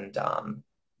down, and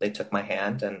they took my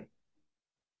hand and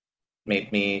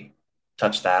made me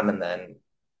touch them. And then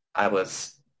I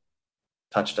was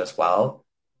touched as well.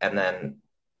 And then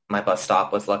my bus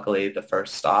stop was luckily the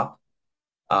first stop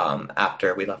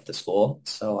after we left the school.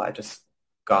 So I just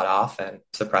got off and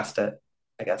suppressed it,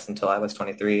 I guess, until I was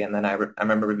 23. And then I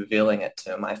remember revealing it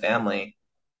to my family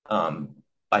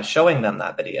by showing them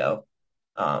that video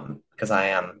because I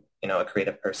am, a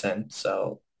creative person.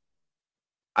 So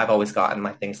I've always gotten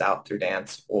my things out through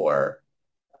dance or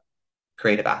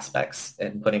creative aspects,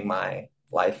 and putting my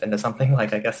life into something I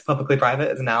guess publicly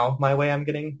private is now my way I'm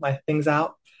getting my things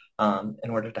out in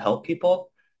order to help people.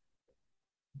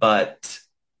 But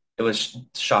it was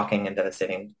shocking and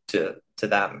devastating to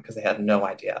them because they had no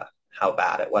idea how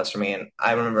bad it was for me. And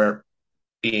I remember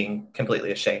being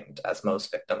completely ashamed, as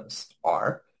most victims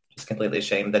are, just completely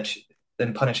ashamed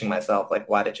then punishing myself.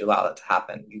 Why did you allow that to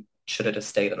happen? You should have just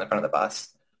stayed in the front of the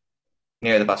bus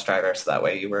near the bus driver, so that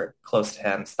way you were close to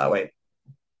him, so that way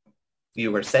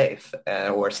you were safe,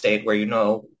 or stayed where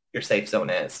your safe zone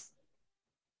is.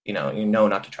 You know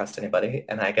not to trust anybody.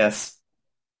 And I guess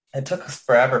it took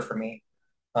forever for me.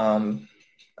 I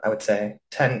would say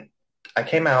I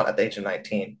came out at the age of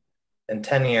 19, and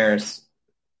 10 years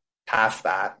past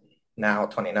that, now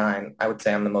 29, I would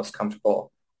say I'm the most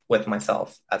comfortable with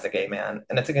myself as a gay man.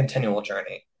 And it's a continual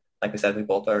journey. Like we said, we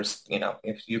both are,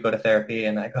 if you go to therapy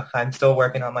and I'm still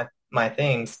working on my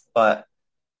things, but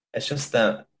it's just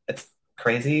it's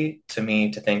crazy to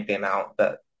me to think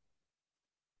the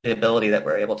ability that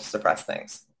we're able to suppress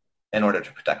things in order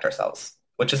to protect ourselves,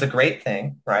 which is a great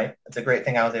thing, right? It's a great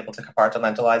thing I was able to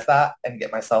compartmentalize that and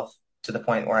get myself to the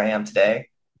point where I am today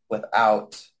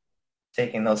without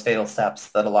taking those fatal steps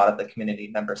that a lot of the community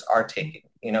members are taking.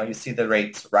 You see the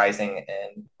rates rising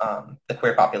in the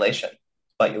queer population,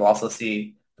 but you also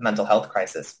see the mental health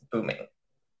crisis booming.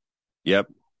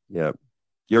 Yep.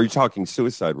 You're talking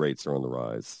suicide rates are on the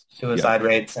rise. Suicide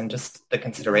rates and just the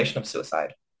consideration of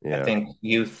suicide. Yeah. I think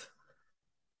youth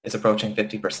is approaching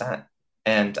 50%.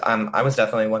 And I was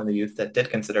definitely one of the youth that did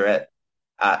consider it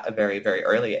at a very, very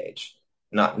early age,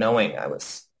 not knowing I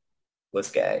was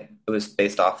gay. It was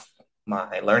based off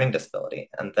my learning disability.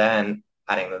 And then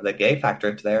adding the gay factor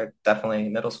into there, definitely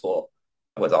middle school,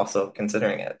 I was also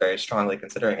considering it, very strongly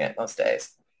considering it most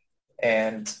days.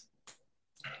 And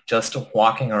just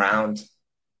walking around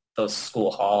those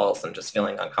school halls and just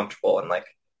feeling uncomfortable and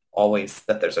always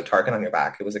that there's a target on your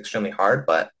back, it was extremely hard.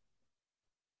 But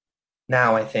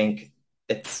now I think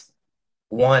it's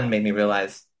made me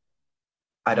realize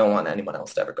I don't want anyone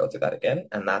else to ever go through that again.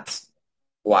 And that's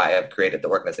why I've created the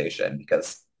organization,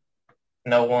 because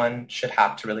no one should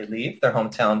have to really leave their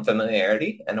hometown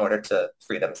familiarity in order to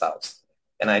free themselves.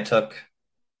 And I took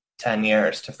 10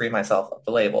 years to free myself of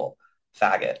the label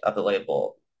faggot, of the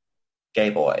label gay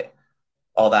boy,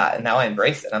 all that. And now I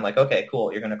embrace it. I'm like, okay,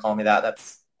 cool. You're going to call me that.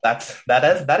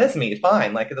 That is me.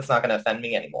 Fine. Like, that's not going to offend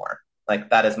me anymore. Like,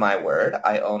 that is my word.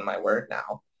 I own my word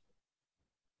now.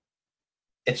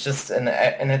 It's just, and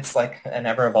it's like an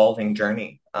ever evolving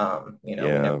journey. We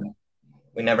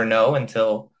never know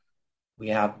until we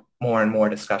have more and more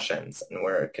discussions, and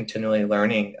we're continually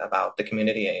learning about the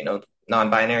community. And,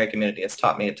 non-binary community has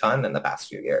taught me a ton in the past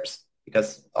few years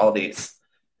because all this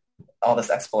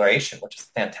exploration, which is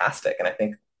fantastic. And I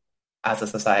think as a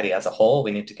society as a whole,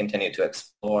 we need to continue to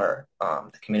explore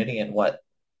the community and what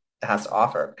it has to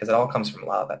offer, because it all comes from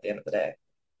love at the end of the day.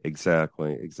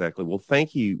 Exactly. Well,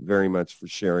 thank you very much for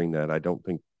sharing that. I don't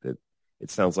think that it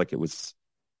sounds like it was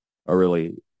a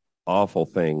really awful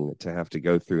thing to have to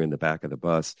go through in the back of the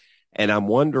bus. And I'm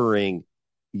wondering,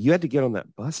 you had to get on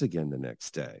that bus again the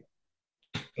next day.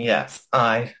 Yes,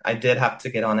 I did have to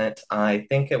get on it. I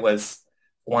think it was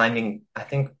winding. I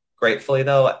think gratefully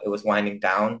though, it was winding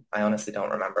down. I honestly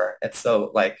don't remember. It's so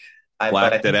like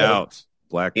blacked it out.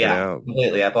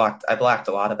 Completely. I blacked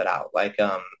a lot of it out. Like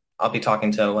I'll be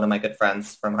talking to one of my good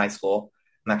friends from high school.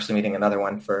 I'm actually meeting another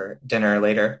one for dinner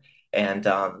later, and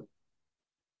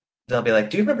they'll be like,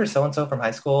 "Do you remember so and so from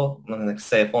high school?" And I'm like,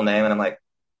 say a full name, and I'm like,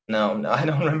 "No, I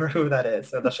don't remember who that is."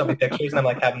 So they'll show me pictures, and I'm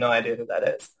like, "I have no idea who that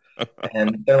is."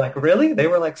 And they're like, "Really?" They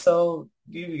were like, "So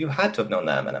you had to have known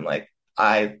them." And I'm like,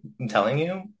 "I'm telling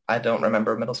you, I don't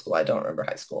remember middle school. I don't remember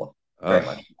high school very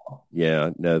much."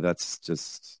 Yeah, no, that's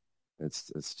just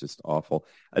it's just awful.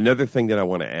 Another thing that I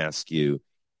want to ask you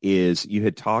is, you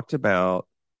had talked about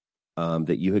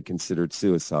that you had considered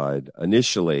suicide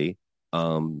initially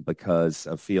because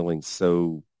of feeling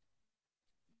so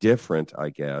different, I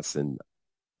guess, and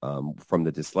from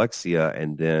the dyslexia,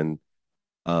 and then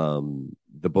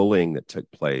the bullying that took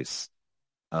place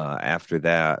after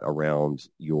that around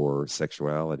your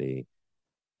sexuality.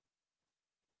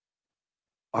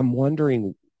 I'm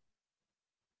wondering,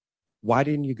 why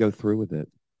didn't you go through with it?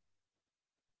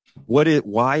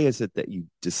 Why is it that you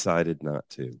decided not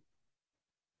to?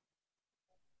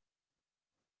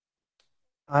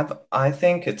 I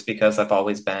think it's because I've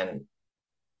always been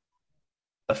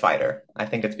a fighter. I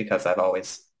think it's because I've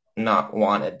always not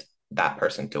wanted that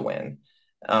person to win.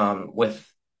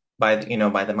 By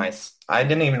the mice, I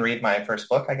didn't even read my first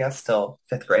book, I guess, till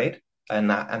 5th grade,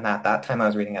 and at that time I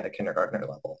was reading at a kindergartner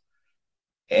level,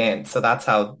 and so that's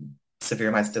how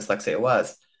severe my dyslexia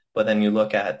was. But then you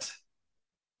look at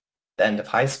the end of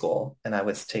high school, and I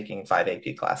was taking 5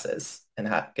 AP classes and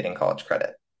getting college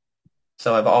credit.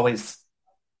 So I've always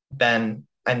been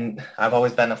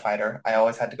a fighter. I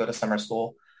always had to go to summer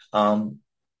school.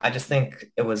 I just think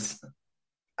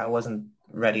I wasn't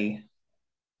ready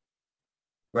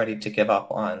to give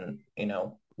up on,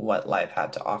 what life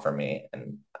had to offer me.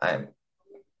 And I'm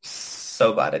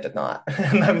so glad I did not.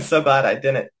 And I'm so glad I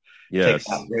didn't take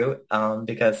that route,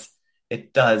 because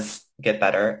it does get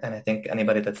better. And I think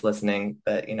anybody that's listening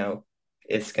that,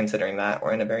 is considering that,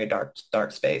 we're in a very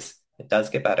dark space. It does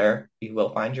get better. You will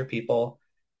find your people,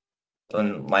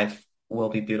 and life will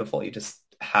be beautiful. You just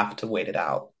have to wait it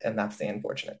out. And that's the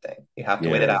unfortunate thing. You have to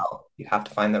wait it out. You have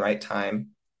to find the right time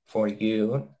for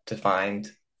you to find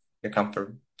your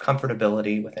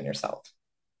comfortability within yourself.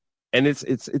 And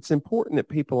it's important that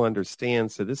people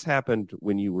understand. So this happened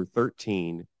when you were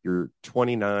 13. You're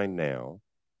 29 now.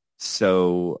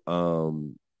 So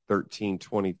 13,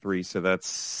 23. So that's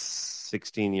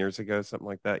 16 years ago, something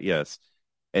like that. Yes.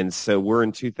 And so we're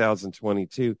in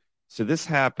 2022. So this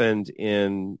happened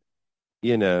in,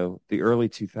 the early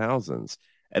 2000s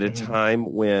at a time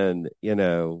when,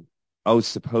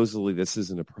 supposedly this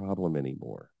isn't a problem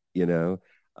anymore, and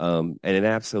it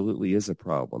absolutely is a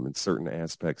problem in certain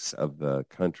aspects of the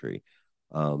country.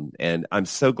 And I'm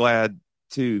so glad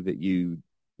too that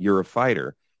you're a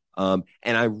fighter. And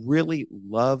I really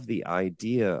love the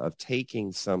idea of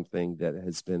taking something that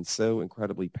has been so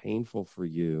incredibly painful for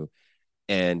you,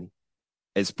 and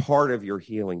as part of your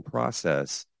healing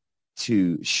process,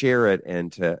 to share it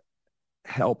and to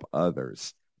help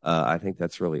others. I think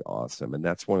that's really awesome. And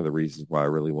that's one of the reasons why I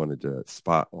really wanted to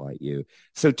spotlight you.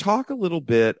 So talk a little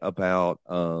bit about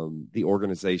the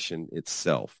organization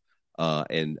itself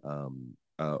and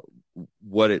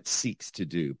what it seeks to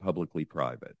do, Publicly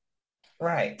Private.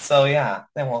 Right. So, yeah.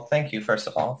 Well, thank you, first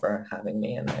of all, for having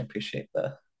me. And I appreciate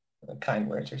the kind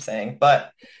words you're saying.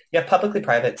 But, yeah, Publicly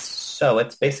Private, so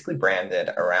it's basically branded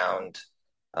around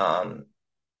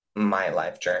my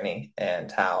life journey,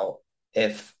 and how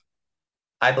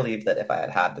I believe that if I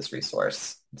had this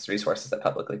resources that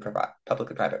Publicly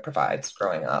Private provides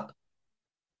growing up,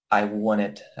 I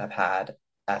wouldn't have had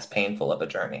as painful of a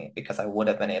journey because I would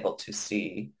have been able to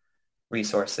see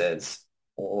resources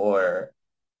or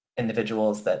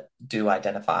individuals that do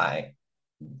identify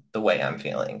the way I'm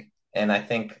feeling. And I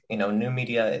think, new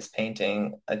media is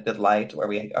painting a good light where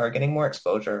we are getting more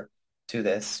exposure to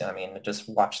this. I mean, just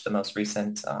watch the most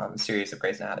recent series of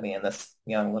Grey's Anatomy, and this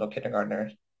young little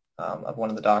kindergartner of one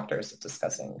of the doctors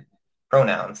discussing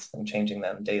pronouns and changing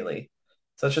them daily.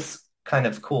 So it's just kind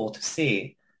of cool to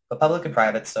see. But public and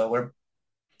private, so we're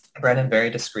Brennan, very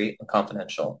discreet and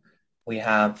confidential. We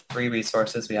have 3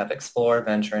 resources. We have Explore,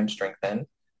 Venture, and Strengthen.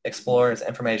 Explore is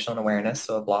informational and awareness,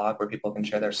 so a blog where people can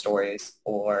share their stories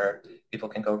or people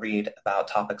can go read about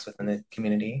topics within the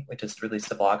community. We just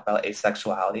released a blog about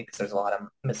asexuality because there's a lot of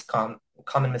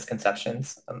common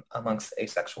misconceptions amongst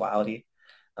asexuality,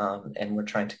 and we're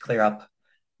trying to clear up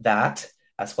that,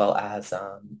 as well as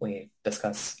we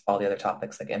discuss all the other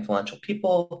topics like influential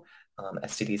people,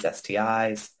 STDs,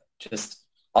 STIs, just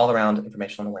all around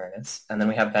informational awareness. And then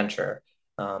we have Venture.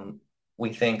 We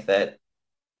think that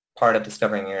part of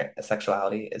discovering your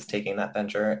sexuality is taking that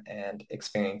venture and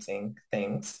experiencing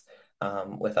things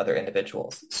with other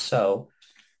individuals. So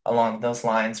along those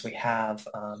lines, we have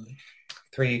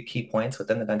 3 key points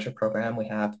within the Venture program. We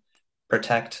have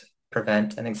Protect,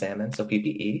 Prevent, and Examine, so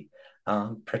PPE.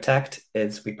 Protect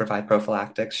is we provide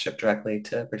prophylactics shipped directly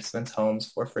to participants' homes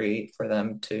for free for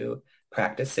them to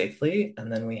practice safely.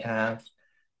 And then we have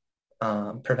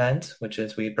Prevent, which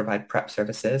is we provide PrEP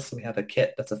services. So we have a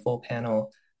kit that's a full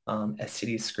panel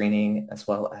STD screening as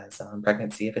well as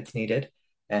pregnancy if it's needed.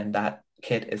 And that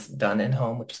kit is done in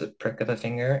home, which is a prick of a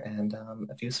finger and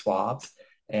a few swabs,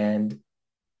 and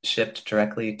shipped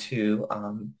directly to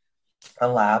a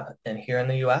lab in here in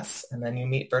the U.S. And then you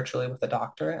meet virtually with a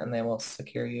doctor and they will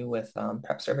secure you with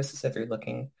PrEP services if you're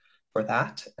looking for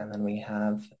that. And then we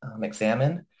have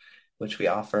Examine, which we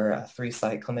offer a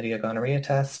 3-site chlamydia gonorrhea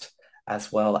test,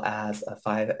 as well as a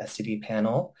 5 STD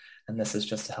panel. And this is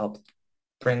just to help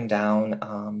bring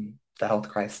down the health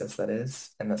crisis that is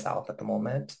in the South at the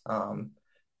moment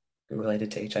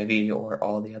related to HIV or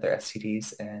all the other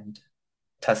STDs. And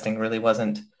testing really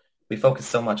we focused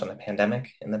so much on the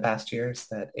pandemic in the past years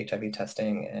that HIV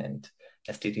testing and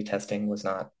STD testing was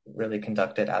not really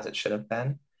conducted as it should have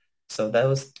been. So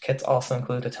those kits also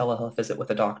include a telehealth visit with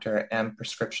a doctor and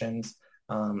prescriptions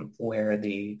where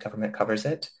the government covers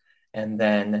it. And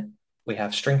then we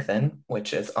have Strengthen,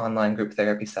 which is online group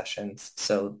therapy sessions.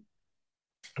 So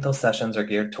those sessions are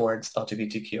geared towards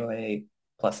LGBTQIA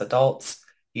plus adults,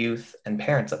 youth, and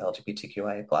parents of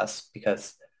LGBTQIA plus,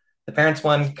 because the parents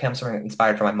one comes from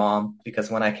inspired from my mom,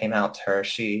 because when I came out to her,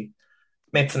 she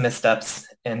made some missteps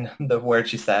in the word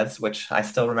she says, which I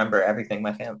still remember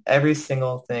every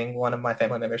single thing one of my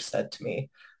family members said to me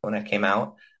when I came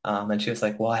out. And she was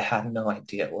like, well, I had no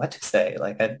idea what to say.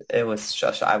 I was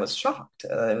shocked.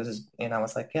 I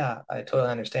was like, yeah, I totally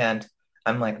understand.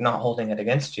 I'm not holding it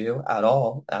against you at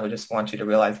all. I would just want you to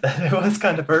realize that it was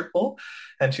kind of hurtful.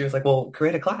 And she was like, well,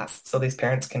 create a class so these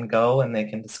parents can go and they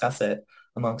can discuss it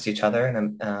amongst each other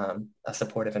in a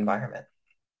supportive environment.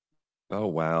 Oh,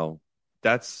 wow.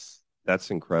 That's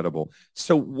incredible.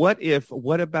 So what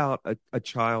about a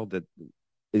child that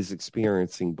is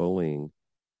experiencing bullying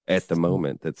at the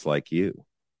moment that's like you?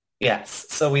 Yes.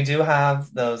 So we do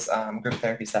have those group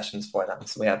therapy sessions for them.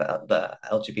 So we have the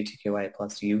LGBTQIA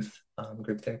plus youth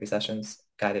group therapy sessions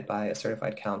guided by a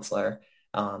certified counselor.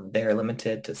 They are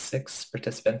limited to 6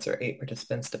 participants or 8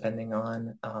 participants, depending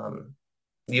on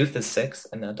youth is 6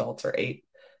 and adults are 8.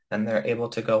 And they're able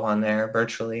to go on there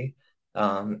virtually.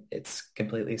 It's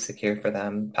completely secure for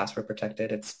them, password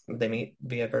protected. They meet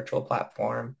via virtual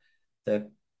platform.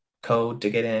 The code to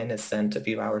get in is sent a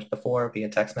few hours before via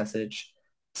text message.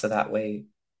 So that way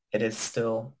it is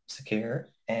still secure,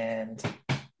 and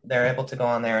they're able to go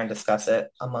on there and discuss it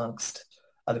amongst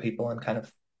other people and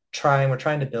we're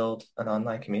trying to build an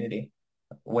online community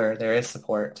where there is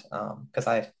support. Because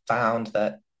I found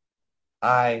that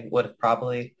I would have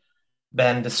probably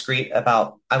been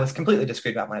I was completely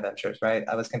discreet about my ventures, right?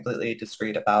 I was completely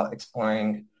discreet about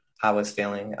exploring how I was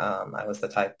feeling. I was the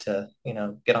type to,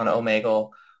 get on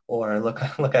Omegle or look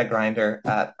at Grindr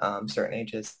at certain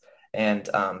ages. And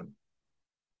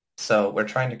so we're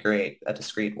trying to create a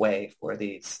discreet way for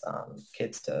these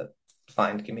kids to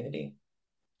find community.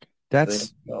 That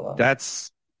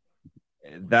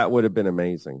would have been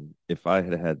amazing. If I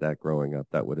had that growing up,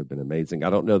 that would have been amazing. I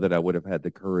don't know that I would have had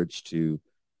the courage to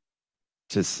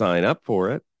sign up for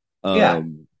it. Yeah.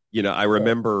 I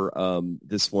remember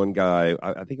this one guy,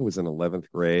 I think it was in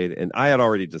 11th grade, and I had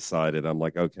already decided, I'm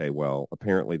like, okay, well,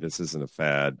 apparently this isn't a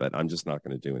fad, but I'm just not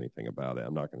going to do anything about it.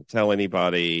 I'm not going to tell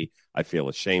anybody. I feel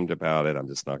ashamed about it. I'm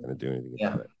just not going to do anything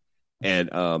about it. And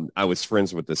I was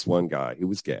friends with this one guy who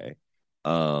was gay,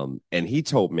 and he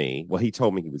told me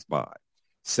he was bi.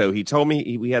 So he told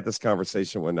me, we had this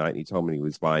conversation one night, and he told me he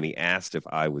was bi, and he asked if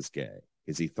I was gay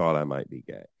because he thought I might be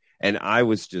gay. And I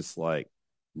was just like,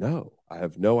 no, I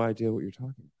have no idea what you're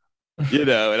talking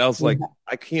about. And I was like,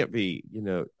 I can't be,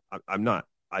 I'm not,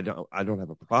 I don't have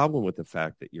a problem with the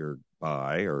fact that you're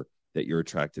bi or that you're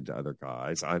attracted to other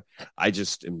guys. I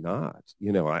just am not,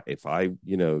 if I,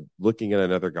 looking at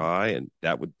another guy, and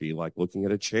that would be like looking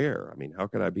at a chair. I mean, how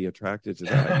could I be attracted to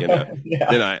that?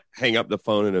 Yeah. Then I hang up the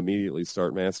phone and immediately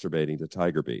start masturbating to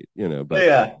Tiger Beat, but,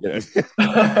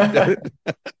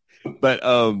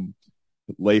 but,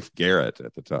 Leif Garrett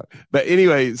at the time. But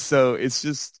anyway, so it's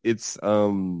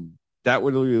that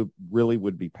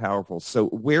would be powerful. So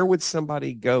where would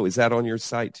somebody go? Is that on your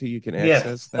site too? You can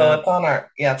access that? So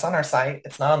it's on our site.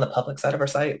 It's not on the public side of our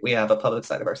site. We have a public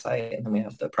side of our site, and then we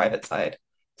have the private side.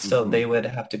 So they would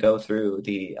have to go through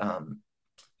the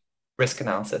risk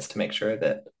analysis to make sure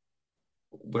that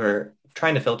we're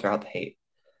trying to filter out the hate,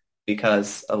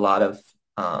 because a lot of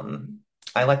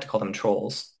I like to call them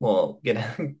trolls, will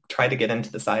try to get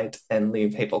into the site and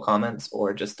leave hateful comments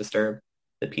or just disturb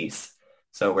the peace.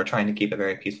 So we're trying to keep a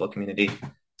very peaceful community.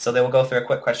 So they will go through a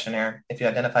quick questionnaire. If you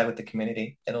identify with the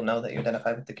community, it'll know that you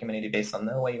identify with the community based on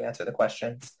the way you answer the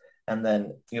questions. And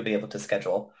then you'll be able to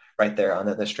schedule right there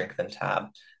under the Strengthen tab.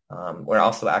 We're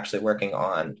also actually working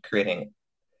on creating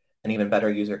an even better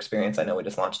user experience. I know we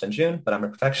just launched in June, but I'm a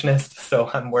perfectionist, so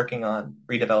I'm working on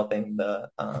redeveloping the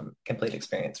complete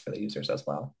experience for the users as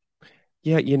well.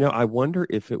 Yeah, I wonder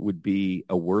if it would be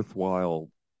a worthwhile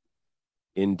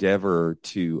endeavor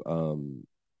to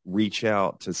reach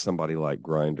out to somebody like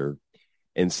Grindr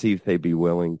and see if they'd be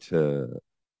willing to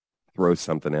throw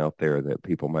something out there that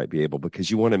people might be able, because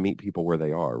you want to meet people where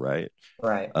they are, right?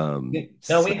 Right. I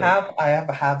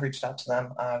have reached out to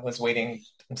them.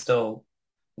 I'm still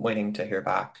waiting to hear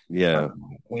back. Yeah.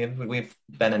 We've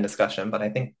been in discussion, but I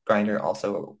think Grindr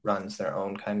also runs their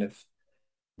own kind of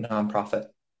nonprofit,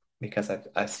 because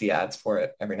I see ads for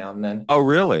it every now and then. Oh,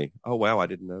 really? Oh, wow. I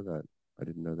didn't know that.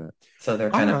 So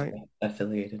they're kind of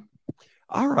affiliated.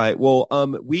 All right. Well,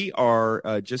 we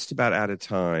are just about out of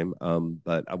time,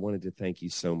 but I wanted to thank you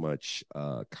so much,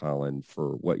 Colin,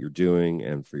 for what you're doing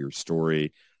and for your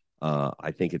story.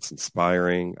 I think it's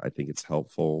inspiring. I think it's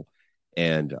helpful.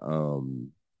 And,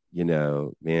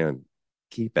 man,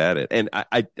 keep at it. And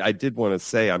I did want to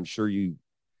say, I'm sure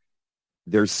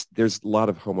there's a lot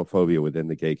of homophobia within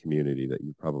the gay community that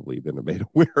you've probably been made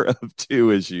aware of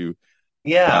too, as you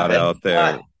out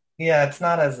there. It's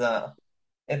not as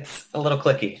it's a little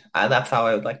cliquey. That's how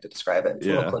I would like to describe it. It's a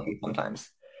little cliquey sometimes.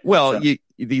 Well,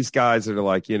 these guys that are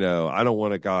like, I don't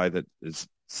want a guy that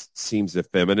seems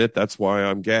effeminate. That's why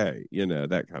I'm gay.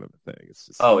 That kind of a thing. It's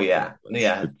just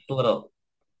It's a little.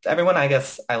 Everyone, I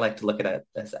guess, I like to look at it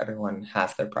as everyone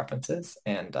has their preferences,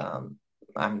 and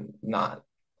I'm not.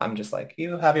 I'm just like,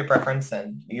 you have your preference,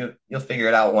 and you'll figure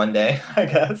it out one day, I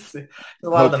guess. A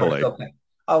lot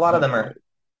of them are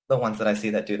the ones that I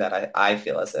see that do that. I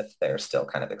feel as if they're still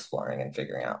kind of exploring and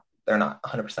figuring out. They're not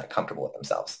 100% comfortable with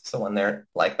themselves. So when they're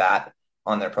like that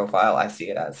on their profile, I see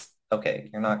it as, okay,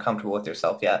 you're not comfortable with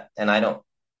yourself yet, and I don't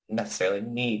necessarily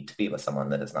need to be with someone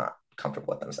that is not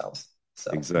comfortable with themselves.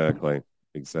 So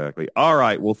Exactly. All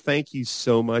right. Well, thank you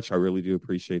so much. I really do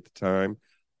appreciate the time.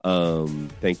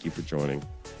 Thank you for joining.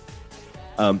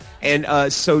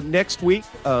 So next week,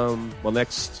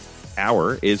 next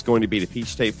hour is going to be the Peach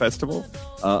State Festival.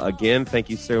 Again, thank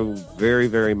you so very,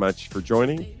 very much for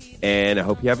joining, and I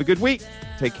hope you have a good week.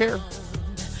 Take care.